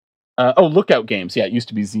Agricola? Lookout Games. Yeah, it used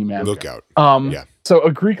to be Z-Man. Lookout. Yeah. So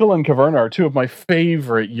Agricola and Caverna are two of my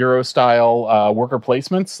favorite Euro style worker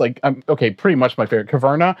placements. Like, pretty much my favorite.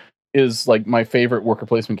 Caverna is like my favorite worker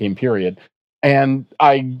placement game, period. And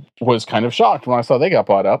I was kind of shocked when I saw they got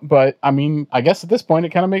bought up. But I mean, I guess at this point it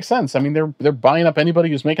kind of makes sense. I mean, they're buying up anybody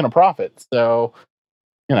who's making a profit. So,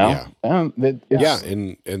 Yeah. it's,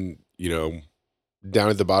 And down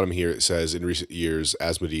at the bottom here, it says, in recent years,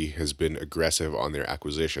 Asmodee has been aggressive on their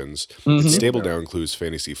acquisitions. Mhm. Its stable now includes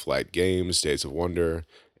Fantasy Flight Games, Days of Wonder,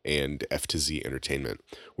 and F2Z Entertainment,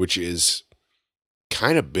 which is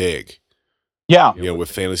kind of big, yeah.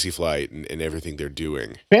 with Fantasy Flight and everything they're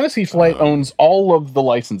doing. Fantasy Flight owns all of the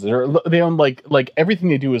licenses, or they own like everything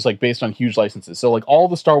they do is like based on huge licenses. So like all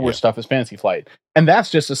the Star Wars stuff is Fantasy Flight, and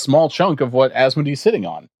that's just a small chunk of what Asmodee's sitting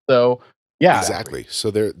on. So yeah, Exactly.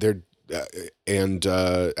 So they're and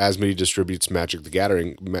Asmodee distributes Magic the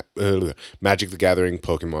Gathering,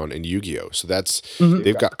 Pokemon, and Yu-Gi-Oh. So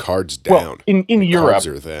they've got cards down. well, in The Europe, cards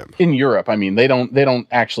are them. in Europe, I mean, they don't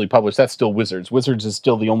actually publish. That's still Wizards. Wizards is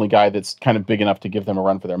still the only guy that's kind of big enough to give them a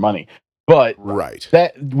run for their money. But Right.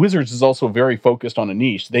 that Wizards is also very focused on a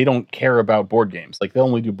niche. They don't care about board games. Like they'll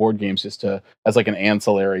only do board games just as like an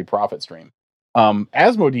ancillary profit stream.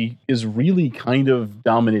 Asmodee is really kind of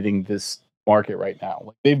dominating this market right now.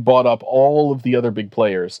 Like they've bought up all of the other big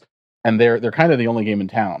players, and they're kind of the only game in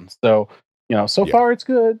town. So so far it's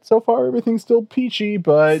good. So far everything's still peachy,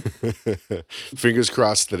 but Fingers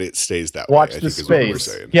crossed that it stays that way. watch I the think is what we're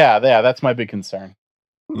space. saying. Yeah, that's my big concern.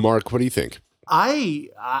 Mark, what do you think? I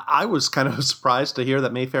was kind of surprised to hear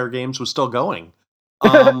that Mayfair Games was still going.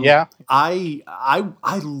 Yeah, I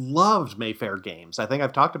loved Mayfair Games. I think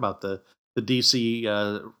I've talked about the DC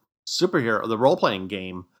superhero, the role playing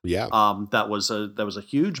game. Yeah. That was a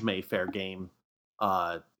huge Mayfair game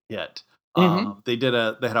hit. Mhm.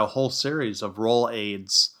 They had a whole series of roll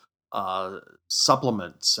aids,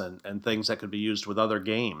 supplements, and things that could be used with other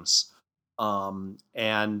games. And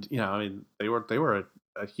I mean, they were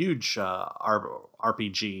a huge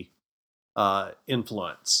RPG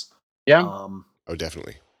influence. yeah. Oh,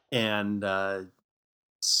 definitely. And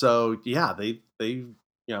so yeah, they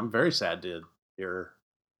I'm very sad to hear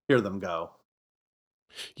them go.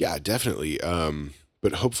 Yeah, definitely.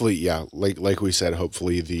 But hopefully, yeah, like we said,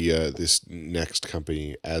 hopefully the this next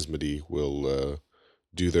company, Asmodee, will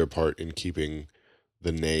do their part in keeping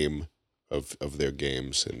the name of their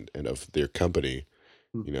games and of their company,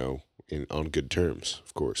 on good terms,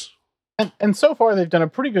 of course. And so far they've done a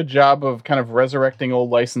pretty good job of kind of resurrecting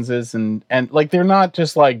old licenses and like they're not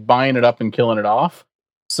just like buying it up and killing it off.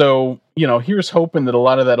 So, here's hoping that a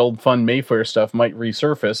lot of that old fun Mayfair stuff might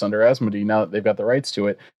resurface under Asmodee now that they've got the rights to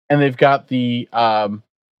it. And they've got the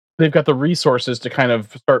resources to kind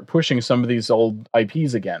of start pushing some of these old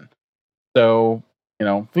IPs again. So,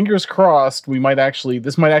 fingers crossed this might actually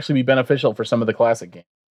be beneficial for some of the classic games.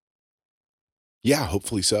 Yeah,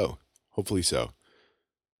 hopefully so. Hopefully so.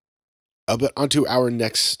 But onto our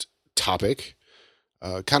next topic,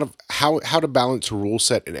 kind of how to balance rule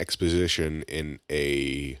set and exposition in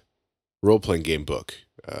a role playing game book.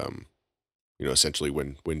 Essentially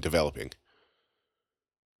when developing.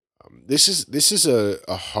 This is a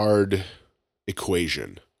hard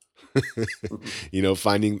equation.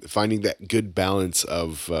 Finding that good balance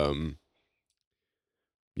of of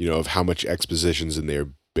how much exposition's in there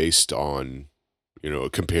based on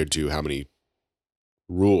compared to how many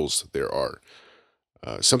rules there are.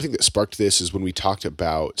 Something that sparked this is when we talked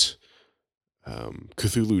about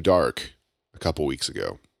Cthulhu Dark a couple weeks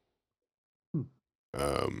ago.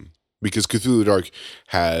 Because Cthulhu Dark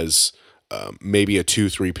has maybe a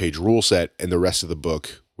 2-3 page rule set, and the rest of the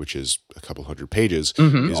book, which is a couple hundred pages,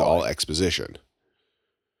 is all exposition.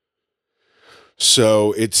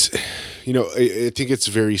 So it's, I think it's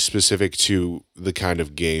very specific to the kind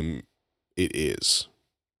of game it is.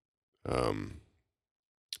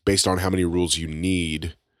 based on how many rules you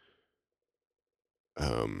need,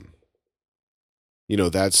 that's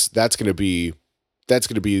going to be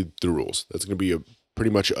the rules. That's going to be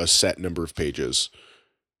pretty much a set number of pages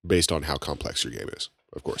based on how complex your game is,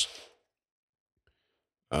 of course.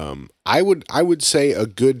 I would say a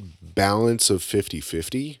good balance of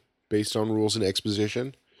 50-50 based on rules and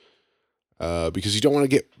exposition, because you don't want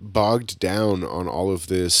to get bogged down on all of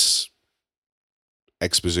this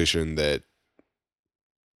exposition that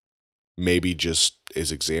maybe just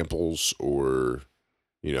is examples or,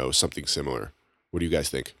 something similar. What do you guys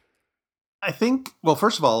think? I think, well,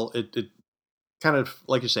 first of all, it kind of,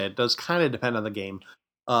 like you said, it does kind of depend on the game.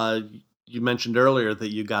 You mentioned earlier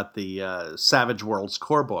that you got the Savage Worlds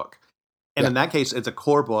core book. And in that case, it's a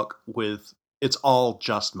core book it's all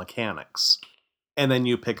just mechanics. And then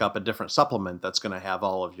you pick up a different supplement that's going to have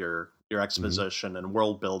all of your exposition and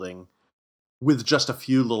world building with just a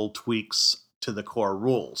few little tweaks to the core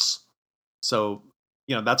rules. So,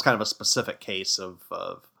 that's kind of a specific case of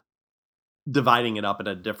dividing it up in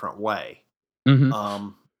a different way. Mm-hmm.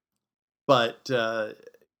 But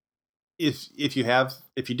if you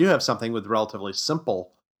do have something with relatively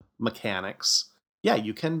simple mechanics,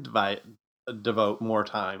 you can devote more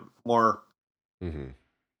time, more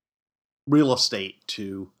real estate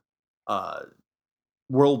to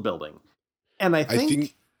world building. And I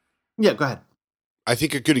think go ahead. I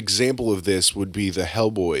think a good example of this would be the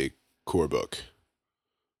Hellboy core book.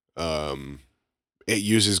 It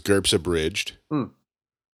uses GURPS Abridged,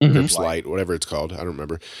 GURPS Lite, whatever it's called. I don't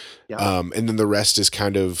remember. Yeah. And then the rest is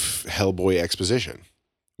kind of Hellboy exposition,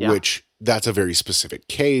 which that's a very specific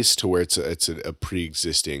case to where it's a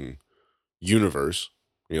pre-existing universe.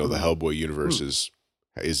 The Hellboy universe is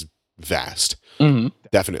vast,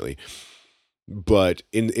 definitely. But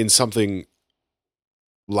in something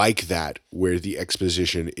like that, where the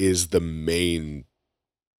exposition is the main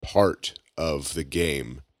part of the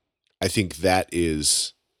game, I think that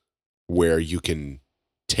is where you can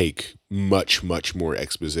take much, much more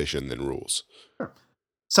exposition than rules. Sure.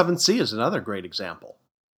 7th Sea is another great example.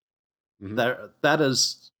 That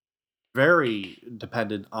is very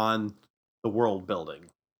dependent on the world building.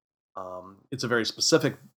 It's a very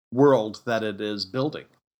specific world that it is building.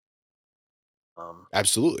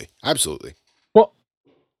 Absolutely. Well,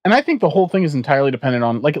 and I think the whole thing is entirely dependent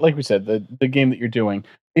on, like we said, the game that you're doing.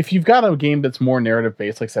 If you've got a game that's more narrative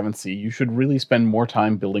based, like 7th Sea, you should really spend more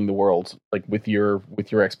time building the world, like with your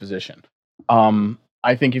exposition.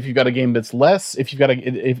 I think if you've got a game that's less, if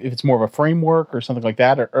it's more of a framework or something like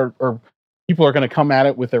that, or people are going to come at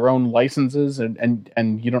it with their own licenses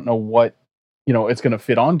and you don't know what it's going to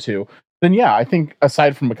fit onto, then I think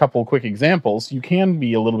aside from a couple of quick examples, you can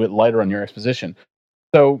be a little bit lighter on your exposition.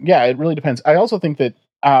 So it really depends. I also think that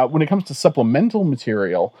when it comes to supplemental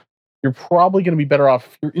material, you're probably going to be better off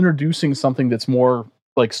if you're introducing something that's more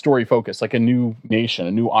like story focused, like a new nation,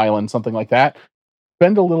 a new island, something like that.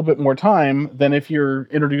 Spend a little bit more time than if you're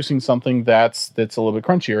introducing something that's a little bit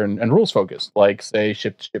crunchier and rules focused, like say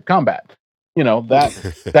ship to ship combat.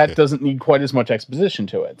 That doesn't need quite as much exposition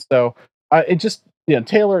to it. So it just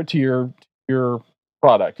tailor it to your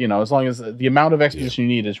product. As long as the amount of exposition you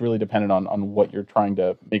need is really dependent on what you're trying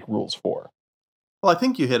to make rules for. Well, I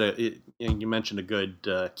think you you mentioned a good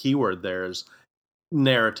keyword there is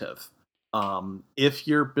narrative. If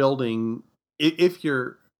you're building, if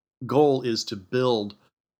your goal is to build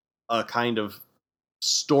a kind of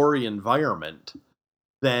story environment,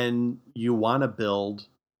 then you want to build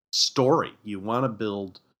story. You want to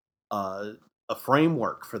build a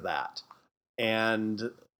framework for that,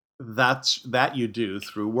 and that you do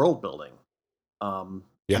through world building.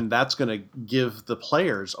 And that's going to give the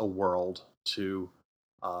players a world to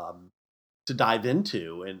dive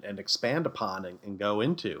into and expand upon and go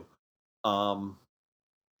into.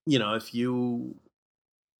 If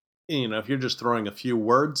you're just throwing a few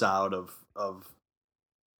words out of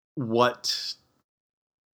what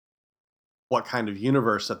kind of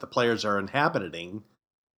universe that the players are inhabiting,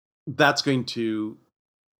 that's going to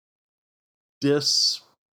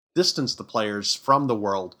distance the players from the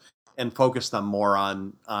world and focus them more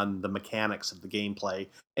on the mechanics of the gameplay,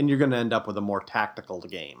 and you're going to end up with a more tactical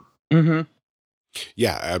game.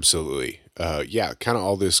 Yeah, absolutely. Kind of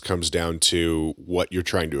all this comes down to what you're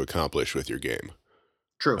trying to accomplish with your game.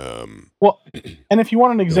 True. Well, and if you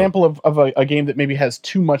want an example of a game that maybe has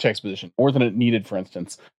too much exposition, more than it needed, for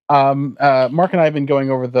instance, Mark and I have been going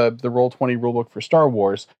over the Roll20 rulebook for Star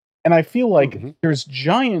Wars, and I feel like there's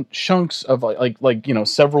giant chunks of like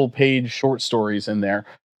several page short stories in there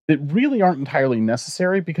that really aren't entirely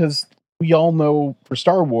necessary, because we all know for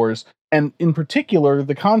Star Wars, and in particular,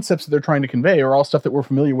 the concepts that they're trying to convey are all stuff that we're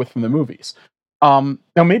familiar with from the movies. Now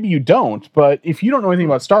maybe you don't, but if you don't know anything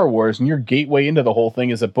about Star Wars and your gateway into the whole thing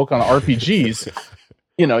is a book on RPGs,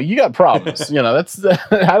 you got problems. That's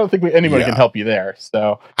I don't think anybody can help you there.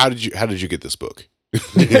 So how did you get this book?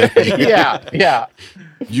 yeah.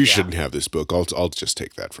 You shouldn't have this book. I'll just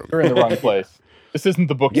take that from you. You're in the wrong place. This isn't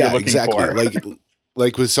the book you're looking exactly. for.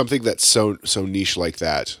 Like with something that's so niche like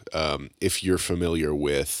that, if you're familiar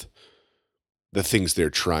with the things they're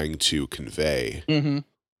trying to convey,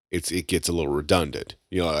 it gets a little redundant.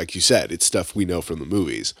 Like you said, it's stuff we know from the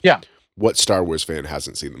movies. Yeah. What Star Wars fan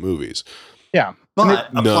hasn't seen the movies? Yeah. But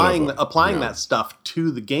applying that stuff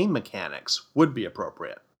to the game mechanics would be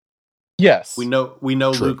appropriate. Yes. We know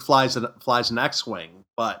True. Luke flies an X-wing,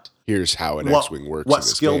 but here's how an X-wing works. What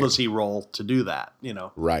skill does he roll to do that?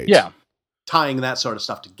 Right. Yeah. Tying that sort of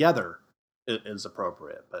stuff together is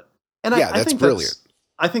appropriate. But I think brilliant.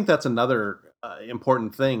 I think that's another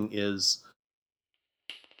important thing is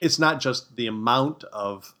it's not just the amount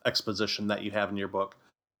of exposition that you have in your book,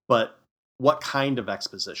 but what kind of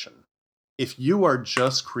exposition. If you are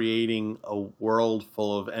just creating a world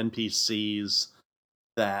full of NPCs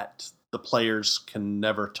that the players can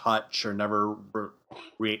never touch or never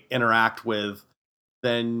interact with,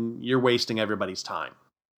 then you're wasting everybody's time.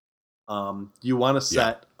 You want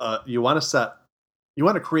to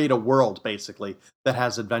create a world basically that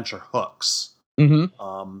has adventure hooks,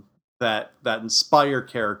 that inspire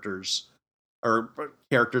characters or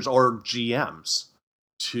GMs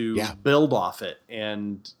to build off it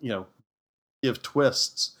and give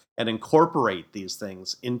twists and incorporate these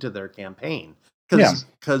things into their campaign.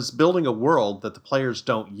 Because building a world that the players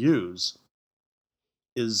don't use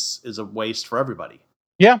is a waste for everybody.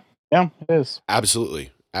 Yeah, it is.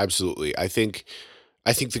 Absolutely. I think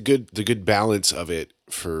the good balance of it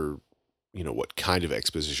for what kind of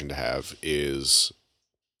exposition to have is,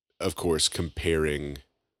 of course, comparing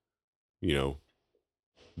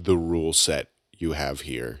the rule set you have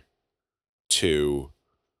here to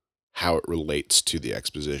how it relates to the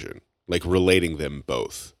exposition, like relating them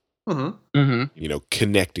both.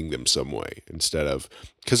 Connecting them some way instead of,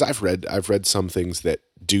 because I've read some things that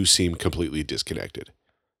do seem completely disconnected.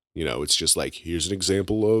 It's just like, here's an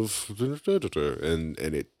example of, and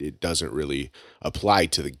it doesn't really apply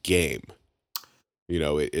to the game.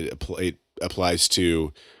 It applies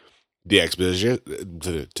to the exposition,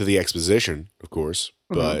 of course,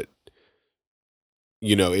 but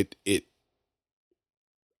it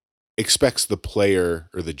expects the player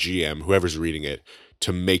or the GM, whoever's reading it,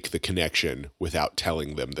 to make the connection without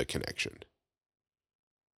telling them the connection.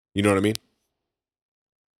 You know what I mean?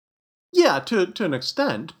 Yeah, to an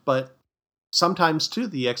extent, but sometimes too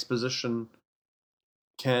the exposition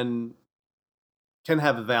can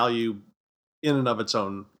have a value in and of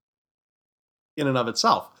itself.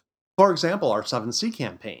 For example, our 7C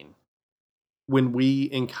campaign, when we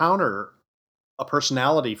encounter a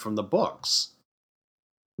personality from the books,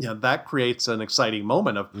 that creates an exciting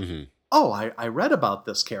moment of, oh, I read about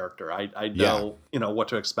this character. I know, what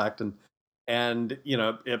to expect. And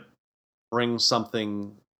it brings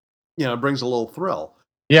something, it brings a little thrill.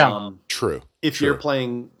 Yeah. True. If you're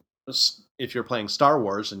playing Star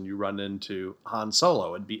Wars and you run into Han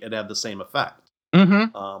Solo, it'd have the same effect.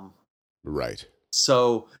 Right.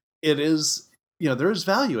 So it is, there is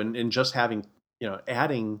value in just having,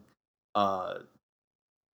 adding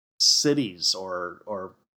cities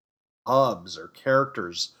or hubs or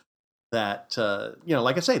characters that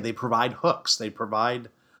like I say, they provide hooks, they provide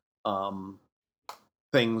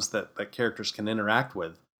things that characters can interact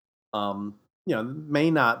with.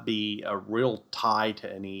 May not be a real tie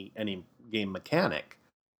to any game mechanic,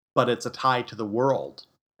 but it's a tie to the world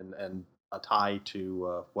and a tie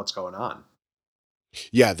to what's going on.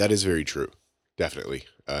 Yeah, that is very true. Definitely.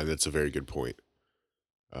 That's a very good point.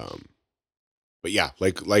 But yeah,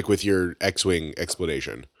 like with your X-Wing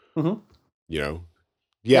explanation, you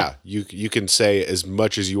can say as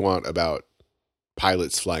much as you want about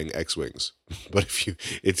pilots flying X-Wings, but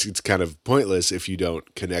it's kind of pointless if you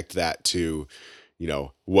don't connect that to,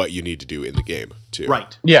 what you need to do in the game too.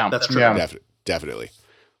 Right. Yeah, that's true. Yeah. Definitely.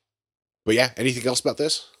 But yeah, anything else about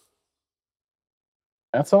this?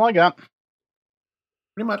 That's all I got.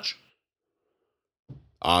 Pretty much.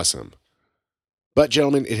 Awesome. But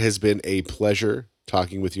gentlemen, it has been a pleasure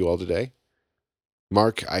talking with you all today.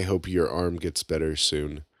 Mark, I hope your arm gets better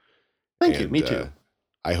soon. Thank you. Me too.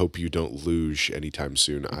 I hope you don't luge anytime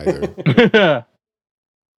soon either.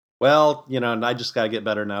 Well, I just got to get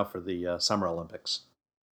better now for the Summer Olympics.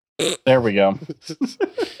 There we go.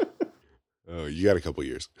 Oh, you got a couple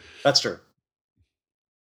years. That's true.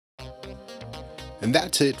 And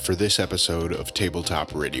that's it for this episode of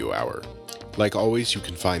Tabletop Radio Hour. Like always, you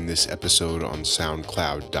can find this episode on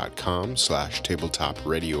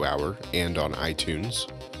soundcloud.com/tabletopradiohour and on iTunes.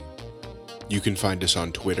 You can find us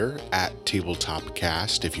on Twitter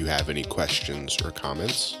 @TabletopCast if you have any questions or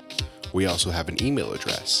comments. We also have an email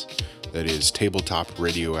address that is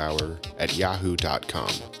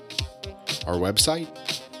tabletopradiohour@yahoo.com. Our website,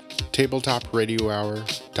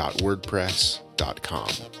 tabletopradiohour.wordpress.com.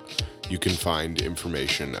 You can find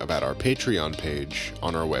information about our Patreon page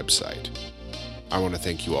on our website. I want to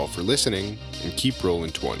thank you all for listening, and keep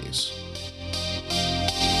rolling 20s.